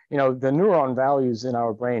doesn't. The neuron values in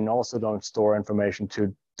our brain also don't store information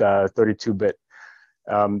to 32-bit.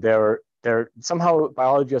 Somehow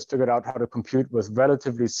biology has figured out how to compute with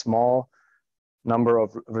relatively small number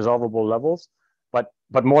of resolvable levels, but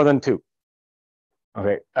more than 2.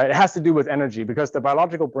 Okay, it has to do with energy because the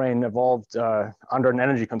biological brain evolved under an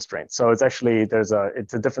energy constraint. So it's actually it's a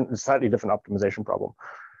slightly different optimization problem.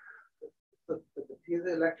 But the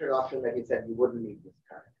piezoelectric option that you said you wouldn't need this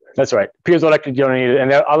current. Right? That's right. Piezoelectric, you don't need it, and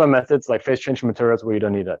there are other methods like phase change materials where you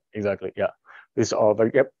don't need that. Exactly. Yeah. These are all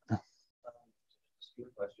very yep.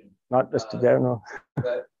 Question. Not just there, no.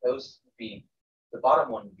 Those would be the bottom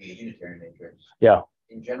one would be a unitary matrix. Yeah.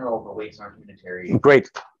 In general, the weights aren't unitary. Great.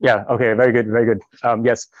 Yeah. Okay. Very good. Very good.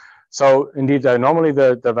 Yes. So indeed, normally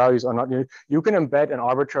the values are not unitary. You can embed an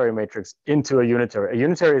arbitrary matrix into a unitary. A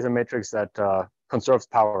unitary is a matrix that conserves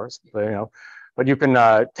powers, but you can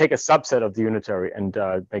take a subset of the unitary and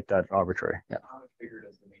make that arbitrary. Yeah. How much bigger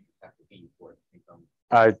does the matrix have to be for it to become?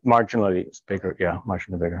 Marginally bigger. Yeah.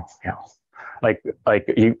 Marginally bigger. Yeah.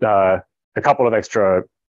 A couple of extra.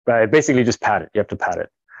 Basically, just pad it. You have to pad it.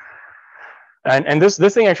 And this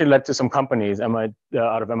thing actually led to some companies, out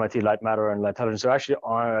of MIT Light Matter and Light Intelligence, are actually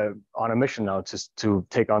on a mission now to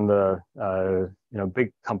take on the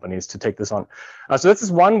big companies to take this on. So this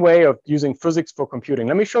is one way of using physics for computing.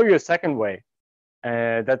 Let me show you a second way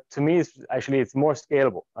that to me is actually it's more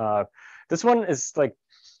scalable. This one is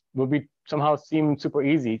will somehow seem super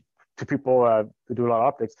easy to people who do a lot of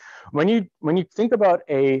optics. When you think about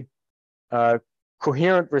a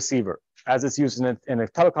coherent receiver, as it's used in a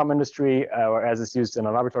telecom industry or as it's used in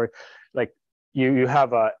a laboratory, like you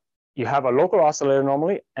have a local oscillator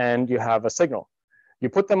normally, and you have a signal. You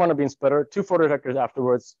put them on a beam splitter, 2 photodetectors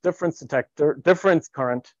afterwards, difference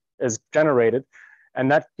current is generated, and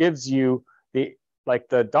that gives you the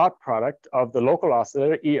dot product of the local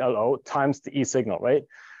oscillator, ELO, times the E signal, right?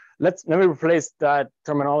 Let me replace that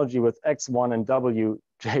terminology with X1 and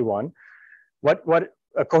WJ1. What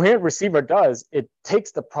a coherent receiver does, it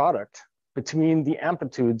takes the product between the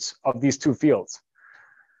amplitudes of these 2 fields.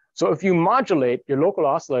 So if you modulate your local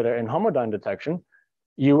oscillator in homodyne detection,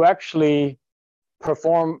 you actually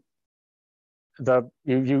perform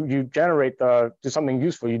you generate do something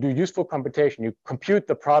useful. You do useful computation. You compute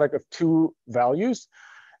the product of 2 values,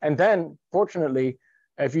 and then fortunately,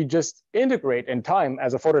 if you just integrate in time,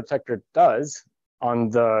 as a photodetector does on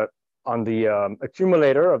the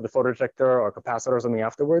accumulator of the photodetector or capacitor or something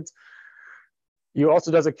afterwards, you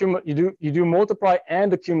also you do multiply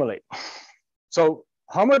and accumulate. So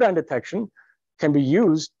homodyne detection can be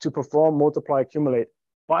used to perform multiply accumulate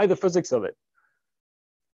by the physics of it.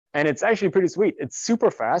 And it's actually pretty sweet. It's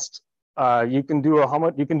super fast. You can do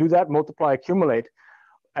that multiply accumulate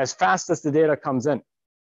as fast as the data comes in.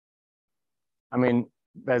 I mean,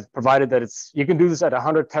 as provided that you can do this at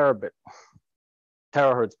 100 terahertz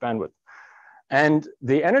bandwidth. And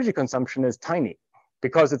the energy consumption is tiny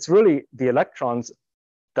because it's really the electrons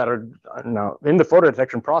that are now in the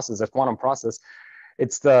photodetection process, the quantum process.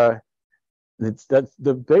 It's the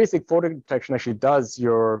basic photodetection actually does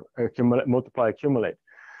your multiply accumulate.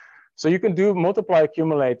 So you can do multiply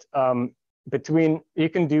accumulate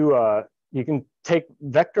you can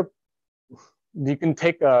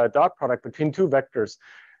take a dot product between 2 vectors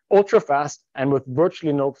ultra fast and with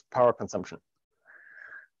virtually no power consumption.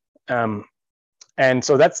 And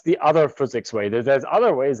so that's the other physics way. There's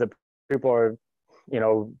other ways that people are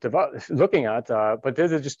looking at, but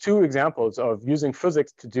these are just 2 examples of using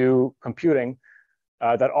physics to do computing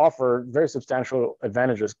that offer very substantial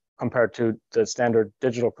advantages compared to the standard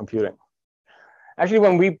digital computing. Actually,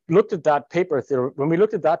 when we looked at that when we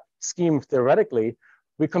looked at that scheme theoretically,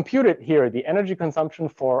 we computed here the energy consumption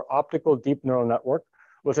for optical deep neural network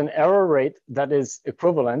with an error rate that is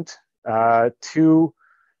equivalent to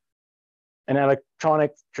an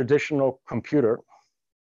electronic traditional computer.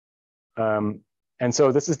 And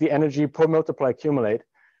so this is the energy per multiply accumulate.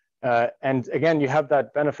 And again, you have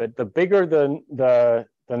that benefit. The bigger the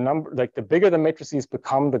number, like the bigger the matrices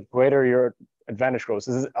become, the greater your advantage grows.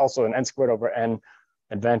 This is also an n squared over n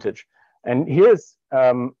advantage. And here's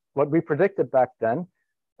what we predicted back then.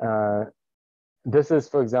 This is,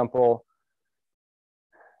 for example,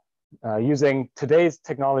 using today's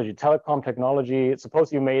technology, telecom technology.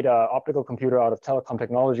 Suppose you made an optical computer out of telecom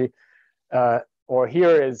technology. Or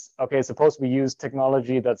here is, okay, suppose we use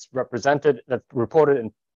technology that's reported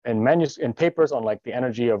in papers on like the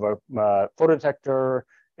energy of a photodetector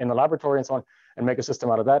in the laboratory and so on, and make a system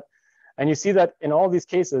out of that. And you see that in all these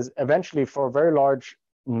cases, eventually for very large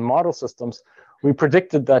model systems, we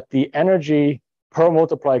predicted that the energy per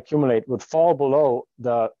multiply accumulate would fall below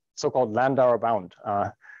the so-called Landauer bound.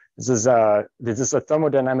 This is a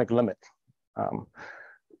thermodynamic limit. The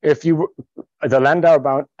Landauer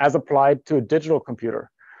bound as applied to a digital computer.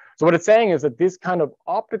 So what it's saying is that these kind of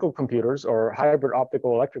optical computers or hybrid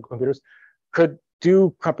optical electrical computers could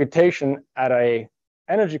do computation at a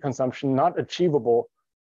energy consumption not achievable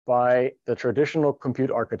by the traditional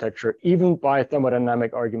compute architecture, even by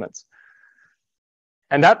thermodynamic arguments.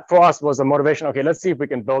 And that for us was a motivation. Okay, let's see if we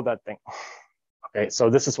can build that thing. Okay, so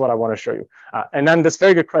this is what I want to show you. And then this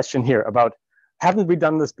very good question here about, haven't we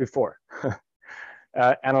done this before?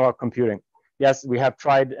 Analog computing. Yes, we have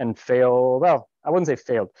tried and failed. Well, I wouldn't say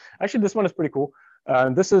failed. Actually, this one is pretty cool.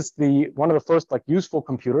 This is one of the first like useful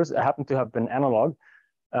computers that happen to have been analog.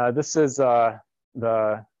 This is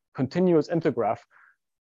the continuous intergraph.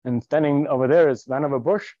 And standing over there is Vannevar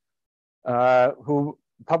Bush, who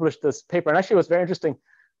published this paper. And actually, it was very interesting.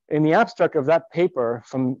 In the abstract of that paper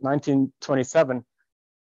from 1927,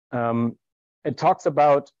 it talks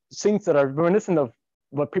about things that are reminiscent of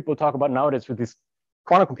what people talk about nowadays with these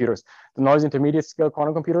quantum computers, the noisy intermediate scale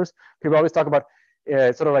quantum computers. People always talk about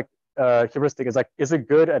sort of like heuristic is like, is it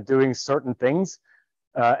good at doing certain things,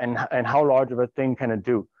 and how large of a thing can it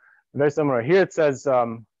do? Very similar. Here it says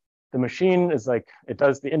the machine is like, it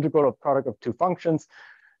does the integral of product of 2 functions.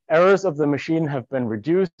 Errors of the machine have been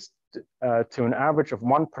reduced to an average of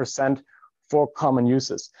 1% for common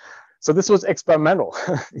uses. So this was experimental.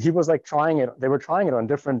 He was like trying it. They were trying it on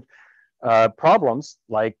different problems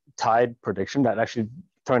like tide prediction that actually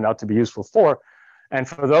turned out to be useful for. And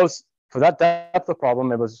for that depth of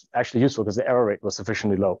problem, it was actually useful because the error rate was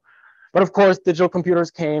sufficiently low. But of course, digital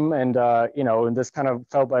computers came and, and this kind of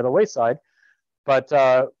fell by the wayside. But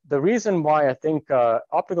the reason why I think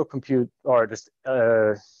optical compute or just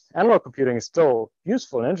analog computing is still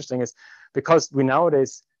useful and interesting is because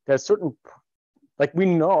nowadays, there's certain, like we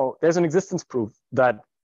know there's an existence proof that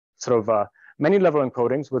sort of many level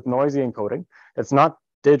encodings with noisy encoding that's not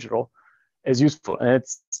digital is useful. And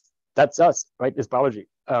that's us, right? It's biology.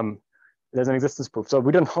 There's an existence proof. So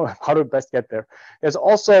we don't know how to best get there. There's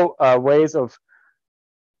also ways of,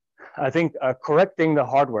 I think, correcting the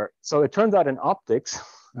hardware. So it turns out in optics,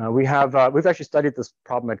 we've actually studied this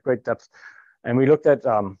problem at great depth. And we looked at,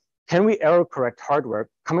 can we error correct hardware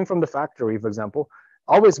coming from the factory, for example,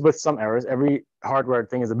 always with some errors. Every hardware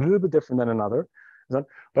thing is a little bit different than another.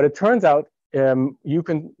 But it turns out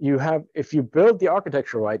if you build the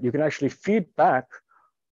architecture right, you can actually feed back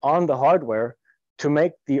on the hardware to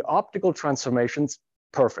make the optical transformations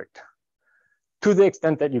perfect to the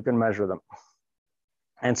extent that you can measure them.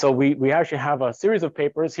 And so we actually have a series of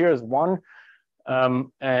papers. Here's one,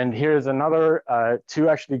 and here's another to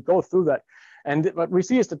actually go through that. And what we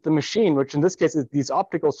see is that the machine, which in this case is these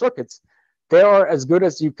optical circuits, they are as good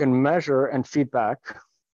as you can measure and feed back.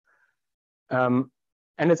 And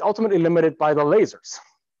it's ultimately limited by the lasers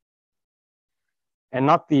and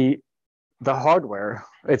not the hardware.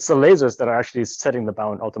 It's the lasers that are actually setting the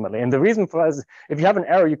bound ultimately. And the reason for that is if you have an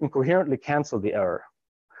error, you can coherently cancel the error.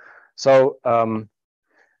 So I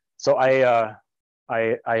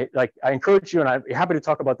encourage you, and I'm happy to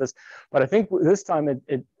talk about this, but I think this time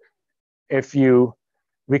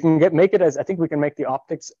we can make it as, I think we can make the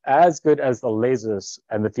optics as good as the lasers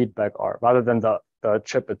and the feedback are, rather than the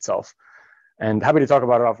chip itself. And happy to talk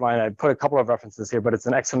about it offline. I put a couple of references here, but it's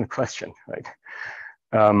an excellent question, right?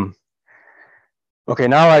 Okay,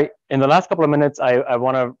 now in the last couple of minutes, I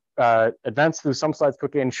want to advance through some slides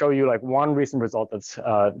quickly and show you like one recent result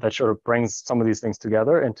that sort of brings some of these things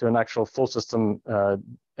together into an actual full system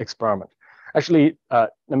experiment. Actually,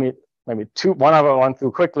 maybe one I will run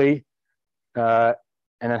through quickly,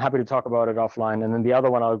 and then happy to talk about it offline. And then the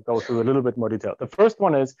other one I'll go through a little bit more detail. The first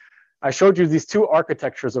one is, I showed you these two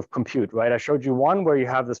architectures of compute, right? I showed you one where you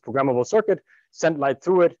have this programmable circuit, send light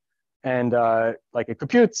through it, and like it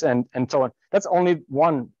computes and so on. That's only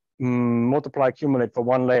one multiply accumulate for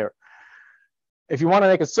one layer. If you want to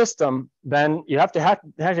make a system, then you have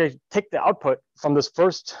to take the output from this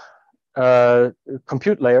first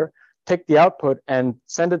compute layer, take the output and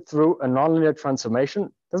send it through a nonlinear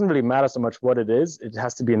transformation. Doesn't really matter so much what it is. It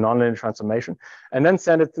has to be a nonlinear transformation, and then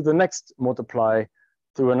send it to the next multiply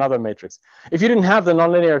through another matrix. If you didn't have the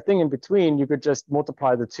nonlinear thing in between, you could just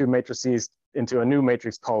multiply the two matrices into a new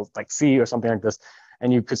matrix called like C or something like this,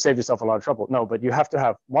 and you could save yourself a lot of trouble. No, but you have to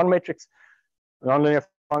have one matrix, nonlinear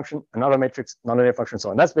function, another matrix, nonlinear function, and so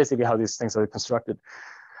on. That's basically how these things are constructed.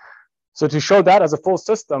 So to show that as a full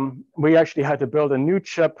system, we actually had to build a new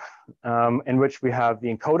chip in which we have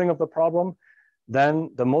the encoding of the problem,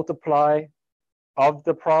 then the multiply of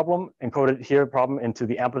the problem, encoded here problem into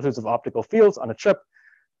the amplitudes of optical fields on a chip.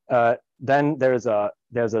 Then there's a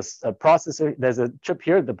processor, there's a chip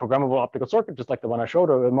here, the programmable optical circuit, just like the one I showed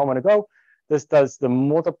a moment ago. This does the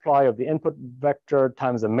multiply of the input vector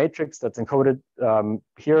times a matrix that's encoded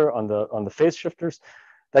here on the phase shifters.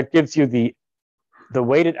 That gives you the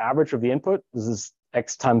weighted average of the input. This is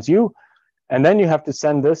x times u. And then you have to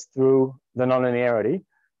send this through the nonlinearity,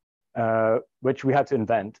 which we had to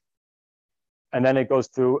invent. And then it goes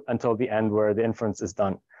through until the end where the inference is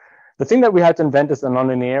done. The thing that we had to invent is the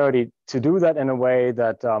nonlinearity to do that in a way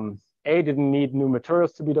that A, didn't need new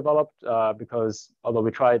materials to be developed because although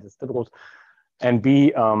we tried, it's difficult, and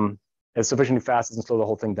B, is sufficiently fast and slow the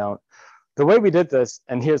whole thing down. The way we did this,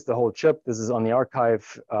 and here's the whole chip, this is on the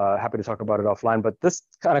archive, happy to talk about it offline, but this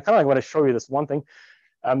kind of like want to show you this one thing.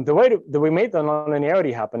 The way that we made the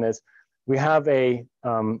nonlinearity happen is we have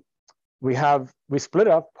we split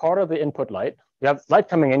up part of the input light. You have light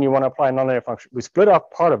coming in, you want to apply a nonlinear function. We split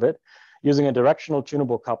up part of it using a directional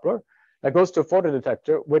tunable coupler that goes to a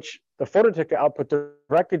photodetector, which the photodetector output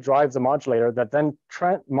directly drives a modulator that then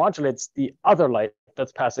modulates the other light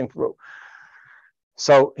that's passing through.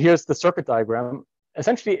 So here's the circuit diagram.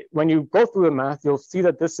 Essentially, when you go through the math, you'll see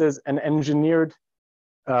that this is an engineered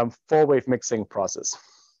full wave mixing process.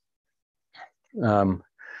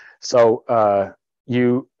 So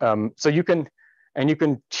you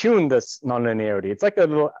can tune this nonlinearity. It's like a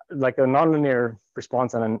nonlinear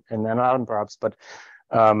response in an atom, perhaps, but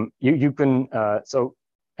you can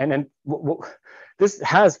this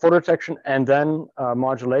has photodetection and then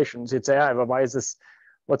modulation. So you'd say, why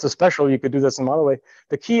what's so special, you could do this in another way.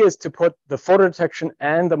 The key is to put the photodetection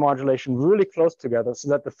and the modulation really close together so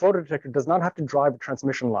that the photodetector does not have to drive a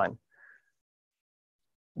transmission line.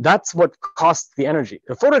 That's what costs the energy.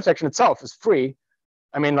 The photodetection itself is free.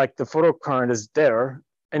 I mean, like the photocurrent is there,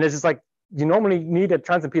 and it's just like you normally need a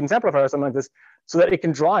transimpedance amplifier or something like this so that it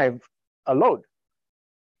can drive a load.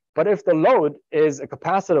 But if the load is a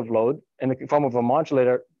capacitive load in the form of a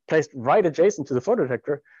modulator placed right adjacent to the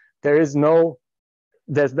photodetector, there's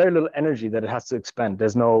very little energy that it has to expend.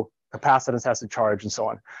 There's no capacitance has to charge and so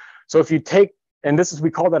on. So if you take, and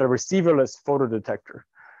we call that a receiverless photodetector.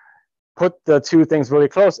 Put the two things really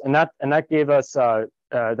close, and that gave us,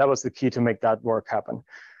 that was the key to make that work happen.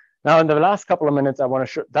 Now, in the last couple of minutes, I want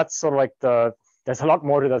to show, that's sort of like there's a lot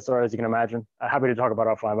more to that story, as you can imagine. I'm happy to talk about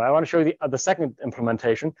offline, but I want to show you the second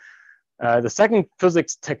implementation. The second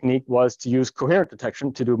physics technique was to use coherent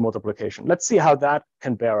detection to do multiplication. Let's see how that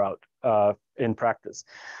can bear out in practice.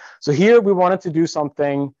 So here we wanted to do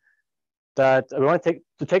something that we want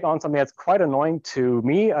to take on something that's quite annoying to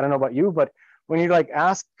me. I don't know about you, but when you like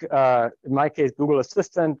ask, in my case, Google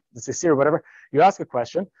Assistant, Siri, whatever, you ask a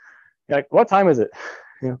question, you're like, what time is it?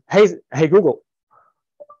 You know, hey Google,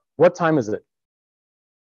 what time is it?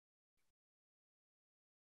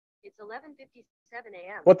 It's 11:57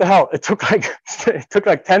 a.m. What the hell? It took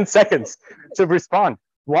like 10 seconds to respond.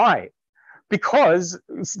 Why? Because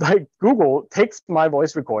like Google takes my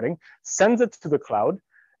voice recording, sends it to the cloud,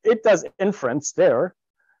 it does inference there,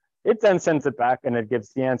 it then sends it back and it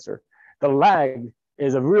gives the answer. The lag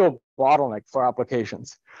is a real bottleneck for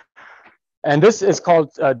applications. And this is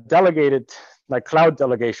called delegated, like cloud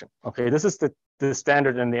delegation. Okay, this is the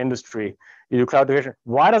standard in the industry. You do cloud delegation.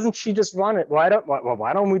 Why doesn't she just run it? Why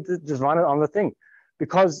don't we just run it on the thing?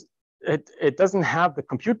 Because it doesn't have the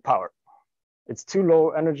compute power. It's too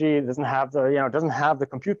low energy. It doesn't have the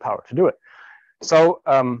compute power to do it. So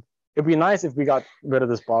it'd be nice if we got rid of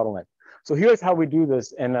this bottleneck. So here's how we do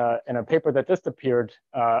this in a paper that just appeared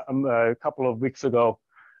a couple of weeks ago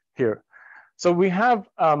here. So we have,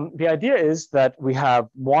 the idea is that we have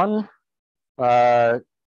one processor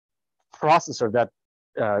that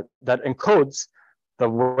encodes the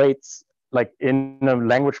weights like in a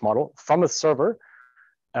language model from a server,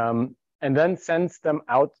 and then sends them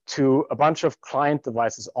out to a bunch of client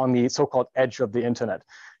devices on the so-called edge of the internet.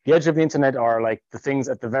 The edge of the internet are like the things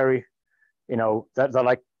at the very, that are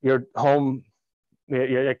like your home,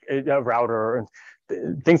 your router, and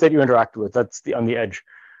things that you interact with. That's on the edge.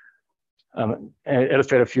 And I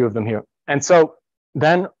illustrate a few of them here. And so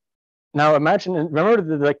then, now imagine, remember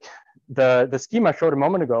the scheme I showed a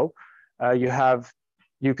moment ago.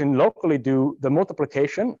 You can locally do the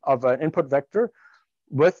multiplication of an input vector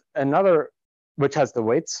with another, which has the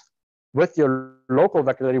weights, with your local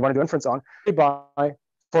vector that you want to do inference on by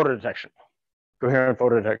photodetection, coherent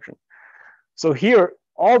photodetection. So here,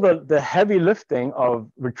 all the heavy lifting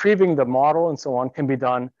of retrieving the model and so on can be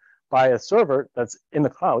done by a server that's in the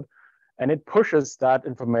cloud, and it pushes that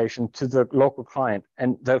information to the local client.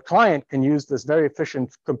 And the client can use this very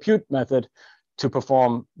efficient compute method to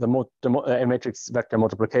perform the matrix vector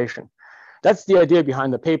multiplication. That's the idea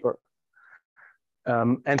behind the paper.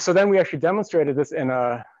 And so then we actually demonstrated this in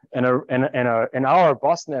our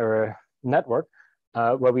Boston area network,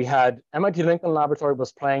 where we had MIT Lincoln Laboratory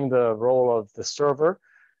was playing the role of the server.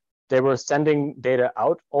 They were sending data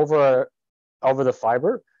out over the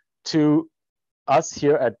fiber to us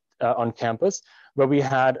here on campus, where we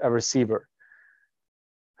had a receiver.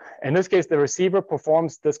 In this case, the receiver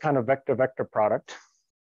performs this kind of vector-vector product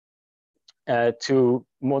to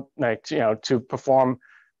perform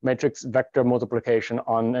matrix vector multiplication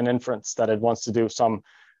on an inference that it wants to do some.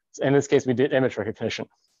 In this case, we did image recognition.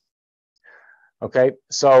 Okay,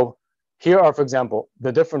 so here are, for example,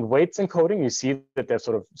 the different weights encoding. You see that they're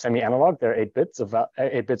sort of semi-analog. They're 8 bits of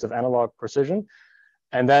analog precision.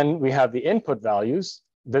 And then we have the input values.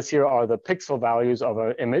 This here are the pixel values of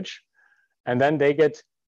an image. And then they get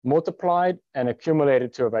multiplied and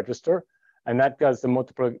accumulated to a register. And that does the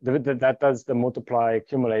multiply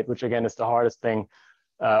accumulate, which again is the hardest thing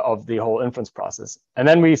of the whole inference process. And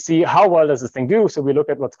then we see how well does this thing do. So we look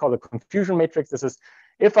at what's called a confusion matrix. This is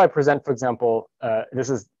if I present, for example,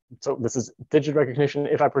 this is digit recognition.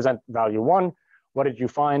 If I present value 1, what did you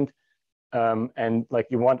find? And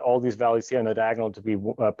like you want all these values here in the diagonal to be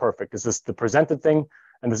perfect. This is the presented thing,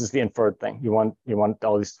 and this is the inferred thing. You want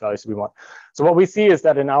all these values to be 1. So what we see is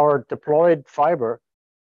that in our deployed fiber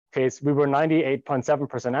case, we were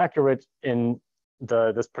 98.7% accurate in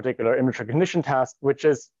this particular image recognition task, which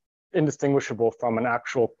is indistinguishable from an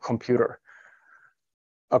actual computer.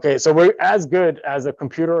 Okay, so we're as good as a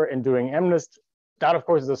computer in doing MNIST that, of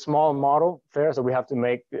course, is a small model fair, so we have to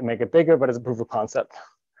make it bigger, but it's a proof of concept.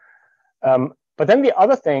 But then the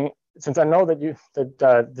other thing, since I know that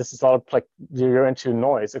this is all like you're into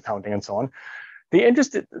noise accounting and so on,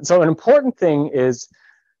 so an important thing is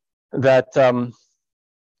that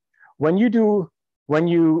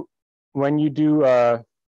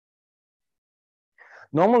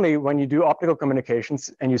normally when you do optical communications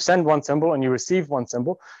and you send one symbol and you receive one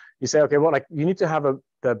symbol, you say, okay, well, like you need to have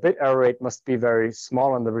the bit error rate must be very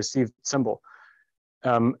small on the received symbol.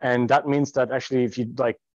 And that means that actually if you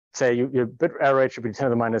like say your bit error rate should be 10 to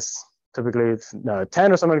the minus typically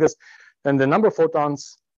 10 or something like this, then the number of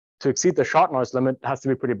photons to exceed the shot noise limit has to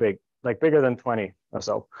be pretty big, like bigger than 20 or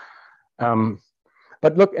so.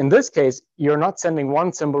 But look, in this case, you're not sending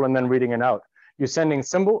one symbol and then reading it out. You're sending a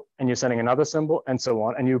symbol and you're sending another symbol and so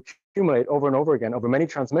on, and you accumulate over and over again over many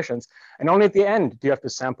transmissions. And only at the end do you have to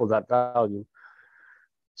sample that value.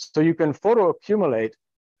 So you can photo accumulate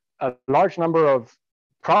a large number of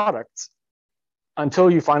products until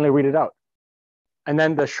you finally read it out. And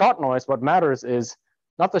then the shot noise, what matters is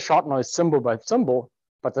not the shot noise symbol by symbol,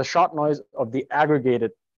 but the shot noise of the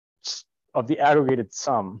aggregated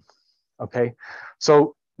sum. Okay,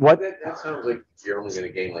 so what that sounds like you're only going to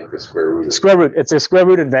gain like the square root. Square root. It's a square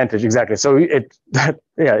root advantage, exactly. So yeah,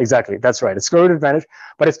 exactly. That's right. It's square root advantage,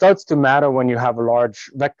 but it starts to matter when you have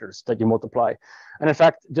large vectors that you multiply. And in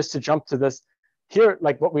fact, just to jump to this here,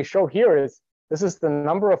 like what we show here is this is the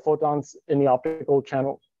number of photons in the optical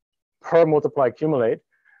channel per multiply accumulate,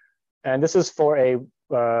 and this is for a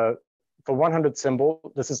for 100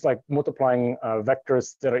 symbol. This is like multiplying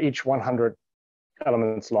vectors that are each 100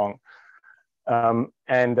 elements long.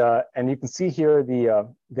 And you can see here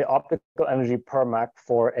the optical energy per Mach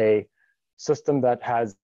for a system that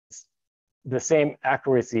has the same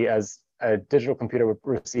accuracy as a digital computer would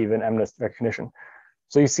receive in MNIST recognition.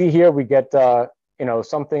 So you see here we get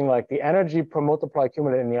something like the energy per multiply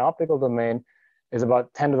accumulated in the optical domain is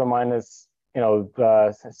about 10 to the minus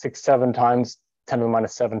 6, 7 times 10 to the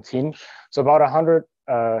minus 17. So about 100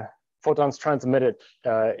 photons transmitted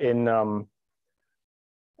for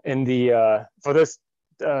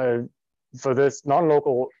this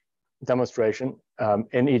non-local demonstration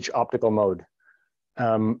in each optical mode,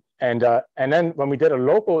 and then when we did a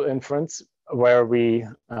local inference where we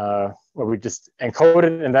just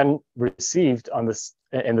encoded and then received on this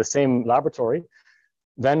in the same laboratory,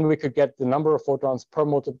 then we could get the number of photons per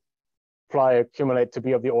multiply accumulate to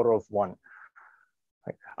be of the order of 1.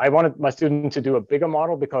 I wanted my student to do a bigger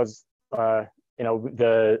model because the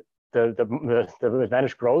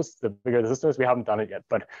advantage grows the bigger the system is. We haven't done it yet,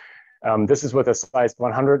 but this is with a size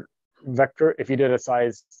 100 vector. If you did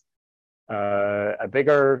a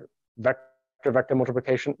bigger vector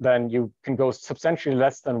multiplication, then you can go substantially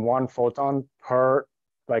less than 1 photon per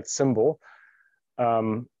like symbol,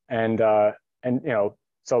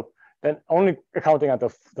 so then only accounting at the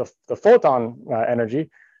photon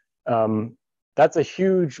energy, that's a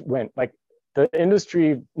huge win. Like the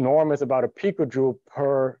industry norm is about a picojoule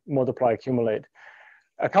per multiply accumulate.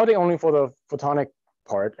 Accounting only for the photonic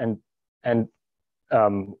part, and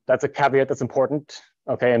that's a caveat that's important.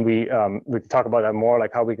 Okay, and we can talk about that more,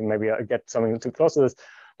 like how we can maybe get something too close to this.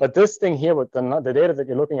 But this thing here with the data that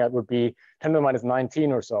you're looking at would be 10 to the minus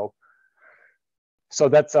 19 or so. So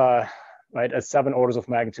that's right, a 7 orders of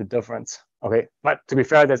magnitude difference. Okay, but to be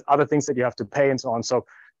fair, there's other things that you have to pay and so on. So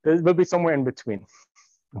there will be somewhere in between.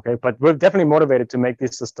 Okay, but we're definitely motivated to make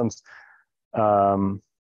these systems, larger,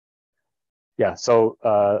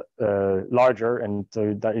 and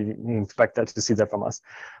so that you can expect that to see that from us.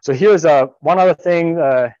 So here's one other thing.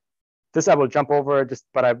 This I will jump over,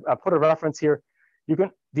 but I put a reference here.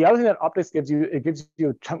 The other thing that optics gives you, it gives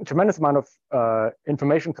you a tremendous amount of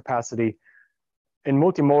information capacity in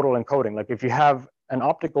multimodal encoding. Like if you have an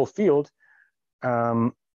optical field,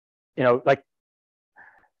 like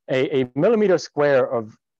a millimeter square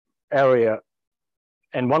of area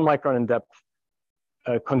and 1 micron in depth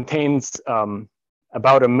contains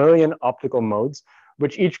about 1 million optical modes,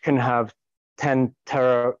 which each can have 10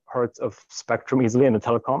 terahertz of spectrum easily in a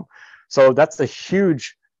telecom. So that's a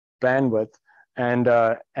huge bandwidth, and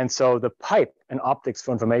so the pipe in optics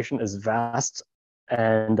for information is vast,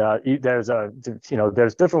 and there's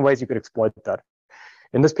different ways you could exploit that.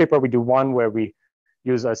 In this paper, we do one where we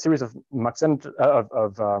use a series of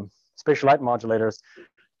spatial light modulators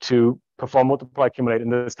to perform multiply accumulate in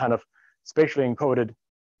this kind of spatially encoded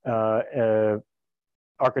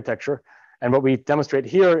architecture. And what we demonstrate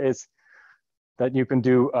here is that you can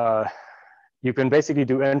do, you can basically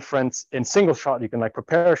do inference in single shot. You can like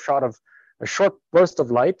prepare a short burst of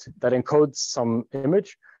light that encodes some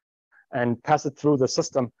image and pass it through the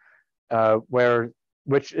system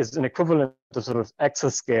which is an equivalent to sort of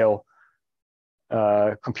exascale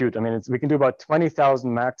compute. I mean, we can do about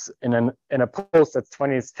 20,000 max in a pulse that's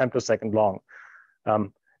 20 femtosecond long.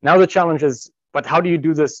 Now the challenge is, but how do you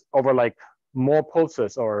do this over like more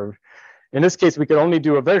pulses? Or in this case, we could only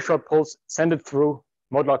do a very short pulse, send it through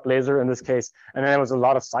mode lock laser in this case, and then there was a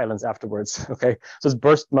lot of silence afterwards. Okay, so it's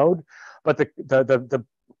burst mode, but the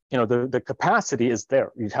capacity is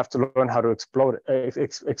there. You have to learn how to exploit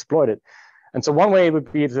it. And so one way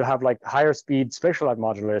would be to have like higher speed spatial light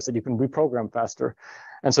modulators that you can reprogram faster.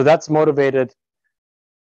 And so that's motivated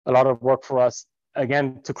a lot of work for us,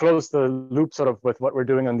 again, to close the loop sort of with what we're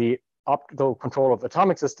doing on the optical control of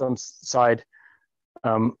atomic systems side.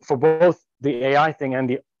 For both the AI thing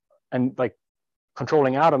and like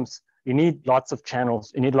controlling atoms, you need lots of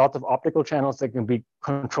channels. You need lots of optical channels that can be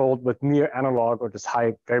controlled with near analog or just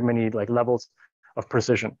very many like levels of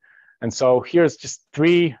precision. And so here's just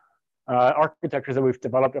three architectures that we've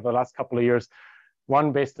developed over the last couple of years.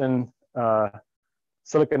 One based in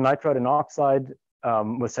silicon nitride and oxide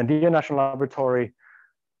with Sandia National Laboratory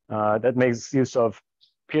that makes use of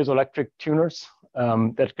piezoelectric tuners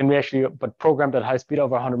that can be actually but programmed at high speed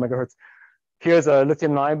over 100 megahertz. Here's a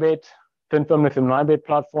lithium niobate, thin film lithium niobate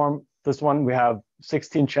platform. This one we have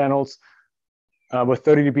 16 channels with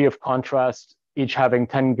 30 dB of contrast, each having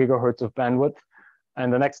 10 gigahertz of bandwidth.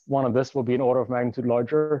 And the next one of this will be an order of magnitude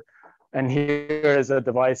larger. And here is a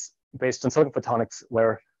device based on silicon photonics,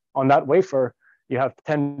 where on that wafer, you have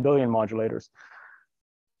 10 billion modulators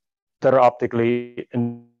that are optically,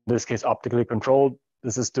 in this case, optically controlled.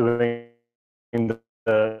 This is doing the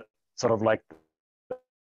sort of like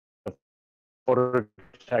photo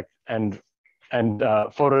detect and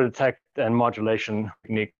modulation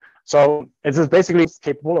technique. So it is basically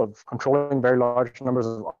capable of controlling very large numbers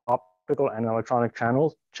of optical and electronic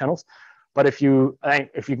channels. But if you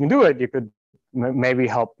can do it, you could maybe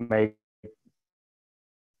help make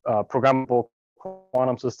programmable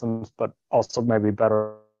quantum systems, but also maybe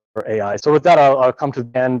better for AI. So with that, I'll come to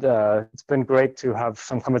the end. It's been great to have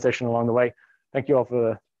some conversation along the way. Thank you all for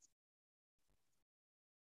the.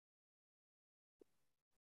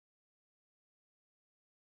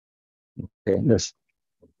 Okay, this.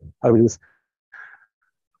 How do we do this?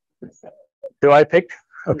 Do I pick?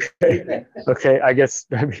 Okay. Okay, I guess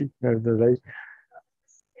maybe the late. I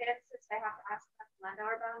have to ask about the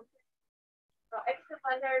Landauer bound. So I think the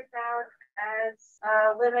Landauer bound as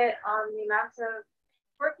a limit on the amount of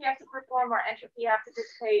work you have to perform or entropy you have to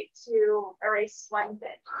dissipate to erase one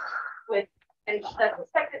bit and that's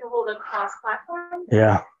expected to hold across platforms.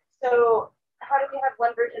 Yeah. So how do we have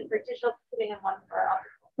one version for digital computing and one for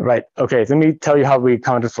optical? Right. Okay. Let me tell you how we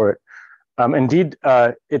accounted for it. Indeed,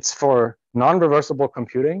 it's for non-reversible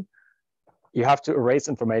computing. You have to erase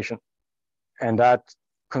information, and that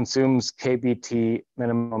consumes kBt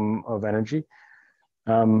minimum of energy.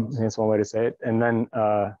 That's one way to say it. And then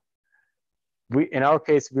in our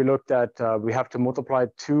case, we looked at we have to multiply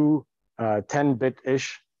two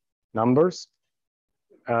 10-bit-ish numbers.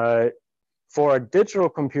 For a digital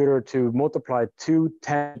computer to multiply two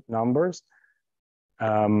 10 numbers,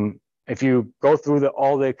 if you go through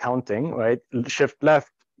all the counting, right, shift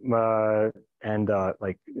left and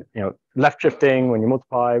like left shifting when you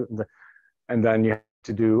multiply, and then you have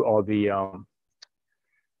to do all the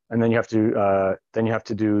and then you have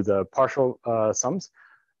to do the partial sums.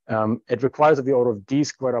 It requires of the order of d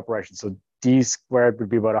squared operations. So d squared would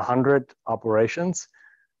be about 100 operations,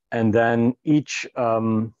 and then each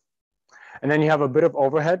and then you have a bit of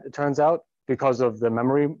overhead. It turns out because of the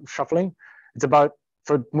memory shuffling. It's about,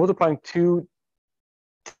 for multiplying two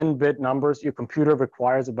 10-bit numbers, your computer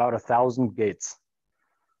requires about 1,000 gates.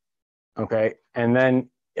 Okay, and then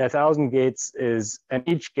 1,000 gates is, and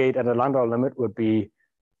each gate at a Landauer limit would be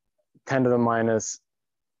 10 to the minus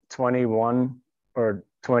 21 or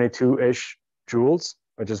 22-ish joules,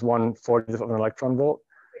 which is 1/40th of an electron volt.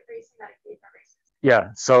 Yeah,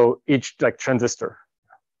 so each like transistor.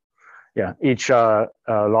 Yeah, each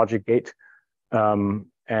logic gate. That's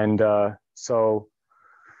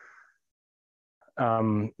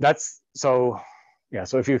so, yeah,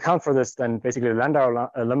 so if you account for this, then basically the Landauer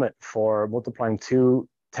limit for multiplying two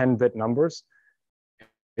 10-bit numbers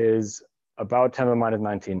is about 10 to the minus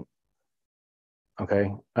 19.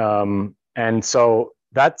 Okay, and so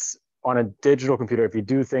that's on a digital computer. If you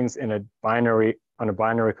do things in a binary, on a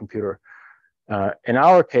binary computer, in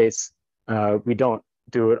our case, we don't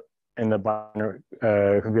do it in the binary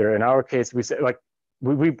computer. In our case, we say like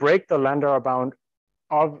we break the Landauer bound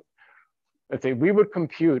of, let's say, we would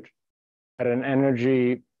compute at an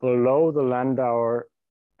energy below the Landauer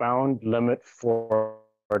bound limit for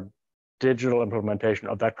digital implementation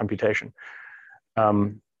of that computation.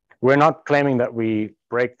 We're not claiming that we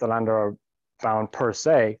break the Landauer bound per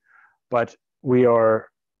se, but we are,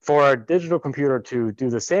 for a digital computer to do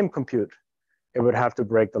the same compute, it would have to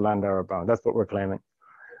break the Landauer bound. That's what we're claiming.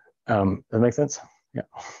 Does that make sense? Yeah.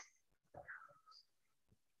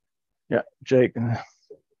 Yeah, Jake.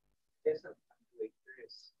 Yes, I'm really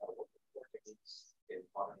curious what the core techniques in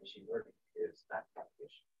quantum machine learning is that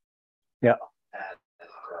calculation. Yeah. And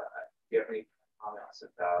do you have any comments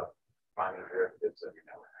about finding derivatives of your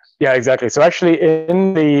networks? Yeah, exactly. So actually,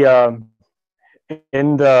 in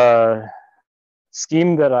the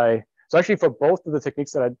scheme that so actually for both of the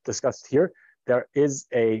techniques that I discussed here, there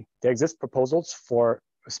exist proposals for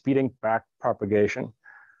speeding back propagation.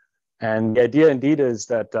 And the idea indeed is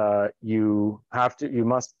that you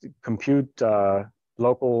must compute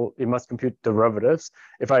derivatives.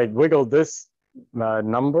 If I wiggle this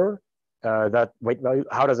number, that weight value,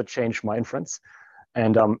 how does it change my inference?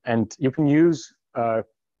 And you can use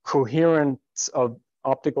coherence of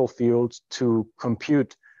optical fields to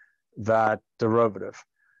compute that derivative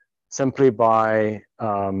simply by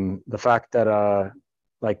the fact that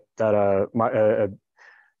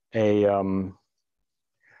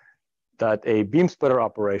a beam splitter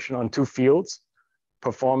operation on two fields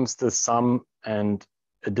performs the sum and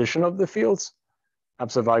addition of the fields.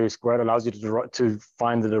 Absolute value squared allows you to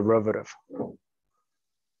find the derivative.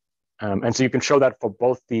 And so you can show that for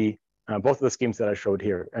both of the schemes that I showed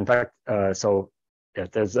here. In fact, so yeah,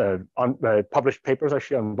 there's published papers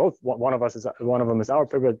actually on both. One of them is our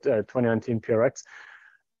paper, 2019 PRX.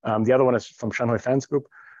 The other one is from Shanhui Fan's group,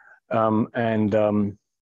 and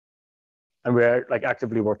we're like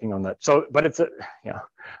actively working on that. So, but it's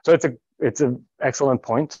an excellent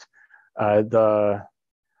point. The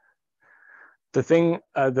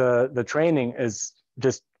training is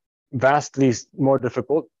just vastly more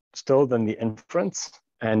difficult still than the inference.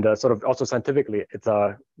 And sort of also scientifically, it's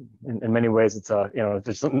in many ways it's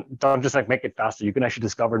don't just like make it faster. You can actually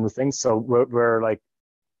discover new things. So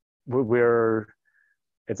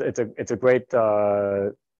it's a great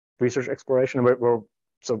research exploration. We're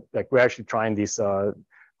actually trying these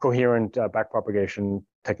coherent backpropagation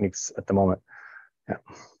techniques at the moment. Yeah.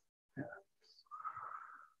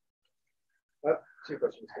 Two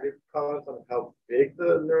questions. Can you comment on how big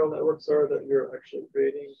the neural networks are that you're actually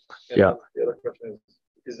creating? And yeah. The other question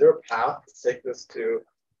is there a path to take this to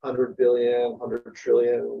 100 billion, 100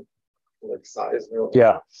 trillion like size neural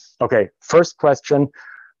networks? Yeah. Okay. First question.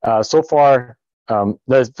 So far,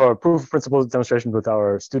 there's for proof of principle demonstrations with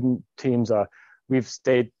our student teams, we've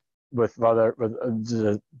stayed with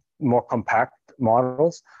more compact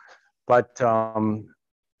models, but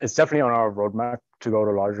it's definitely on our roadmap to go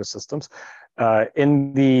to larger systems. I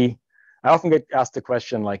often get asked the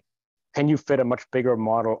question like, can you fit a much bigger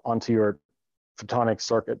model onto your photonic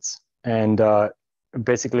circuits? And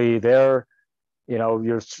basically, your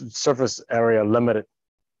surface area limited.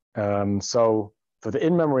 So for the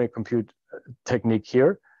in-memory compute technique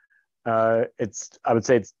here, I would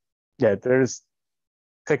say there's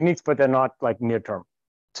techniques, but they're not like near term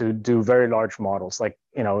to do very large models, like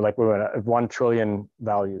we're at 1 trillion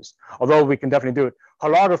values. Although we can definitely do it.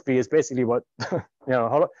 Holography is basically what I've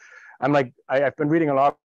been reading a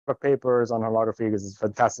lot of papers on holography because it's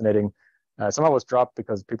fascinating. Some of it was dropped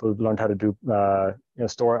because people learned how to do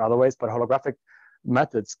store in other ways, but holographic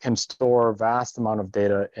methods can store vast amount of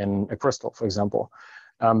data in a crystal, for example.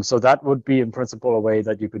 So that would be in principle a way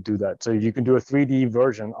that you could do that. So you can do a 3D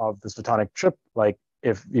version of this photonic chip, like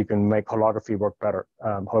if you can make holography work better,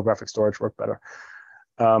 holographic storage work better.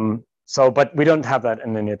 But we don't have that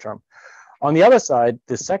in the near term. On the other side,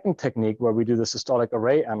 the second technique where we do the systolic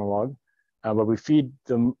array analog, where we feed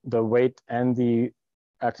the weight and the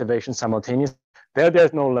activation simultaneously,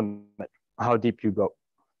 there's no limit how deep you go,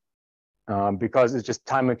 because it's just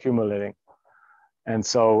time accumulating. And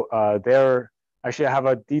so actually I have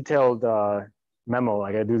a detailed memo,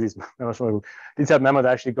 like I do these memos, detailed memo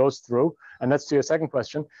that actually goes through, and that's to your second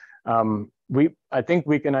question. I think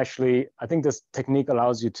this technique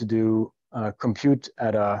allows you to do compute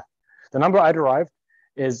at the number I derived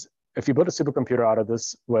is if you build a supercomputer out of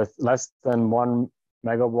this with less than 1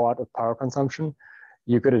 megawatt of power consumption,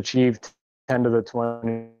 you could achieve 10 to the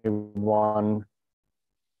 21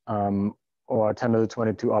 or 10 to the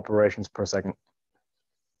 22 operations per second.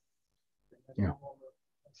 Yeah.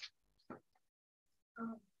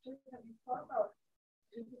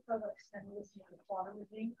 Extending this into quantum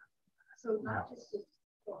thing. So not just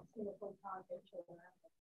single photon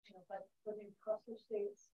but within cluster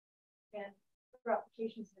states and for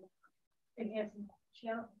applications in enhancing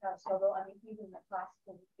channel capacity, although I mean even the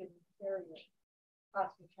classical area,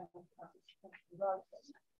 classical channel capacity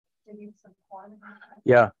maybe some quantum.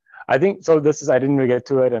 Yeah, I think so. This is, I didn't really get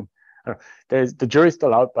to it, and there's the jury's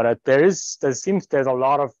still out, but there's a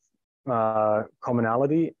lot of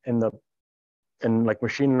commonality in like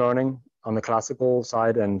machine learning on the classical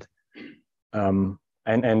side and on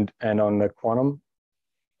the quantum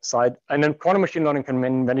side. And then quantum machine learning can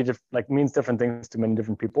mean means different things to many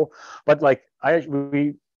different people. But like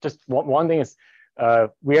we just one thing is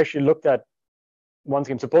we actually looked at one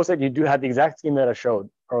scheme. Suppose that you do have the exact scheme that I showed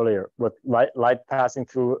earlier with light passing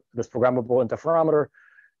through this programmable interferometer,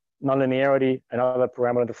 nonlinearity, another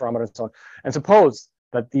programmable interferometer, and so on. And suppose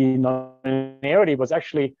that the nonlinearity was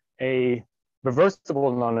actually a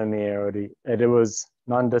reversible nonlinearity, and it was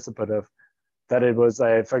non-dissipative. That it was,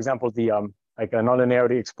 for example, the like a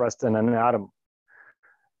nonlinearity expressed in an atom.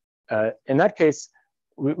 In that case,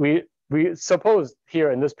 we suppose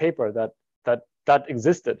here in this paper that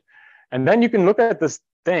existed, and then you can look at this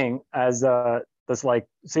thing as this like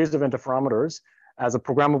series of interferometers as a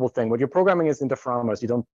programmable thing. What you're programming is interferometers. You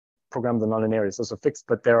don't program the nonlinearities. Those are fixed,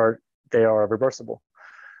 but they are reversible.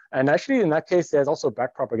 And actually, in that case, there's also a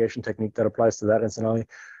backpropagation technique that applies to that incidentally.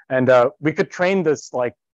 And we could train this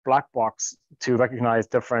like black box to recognize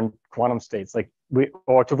different quantum states,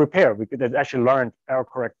 or to repair. We could actually learn error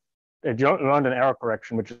correct. You learned an error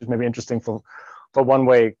correction, which is maybe interesting for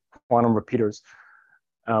one-way quantum repeaters.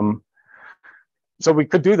 So we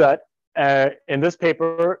could do that in this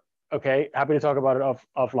paper. Okay, happy to talk about it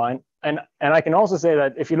offline. And I can also say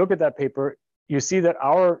that if you look at that paper, you see that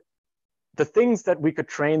the things that we could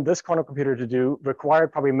train this quantum computer to do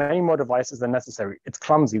required probably many more devices than necessary. It's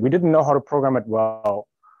clumsy. We didn't know how to program it well.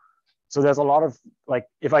 So there's a lot of, like,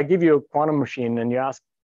 if I give you a quantum machine and you ask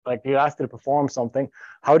it to perform something,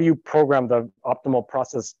 how do you program the optimal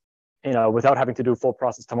process, without having to do full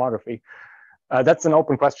process tomography? That's an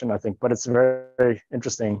open question, I think, but it's a very, very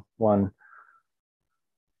interesting one.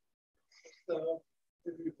 So,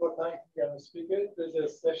 before thanking the speaker, there's a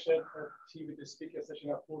session, the speaker session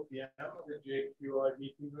at 4 p.m. at the JQI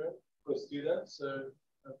meeting room for students. So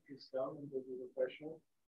please come and do the question.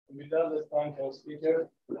 And with that, let's thank our speaker.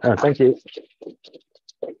 Thank you.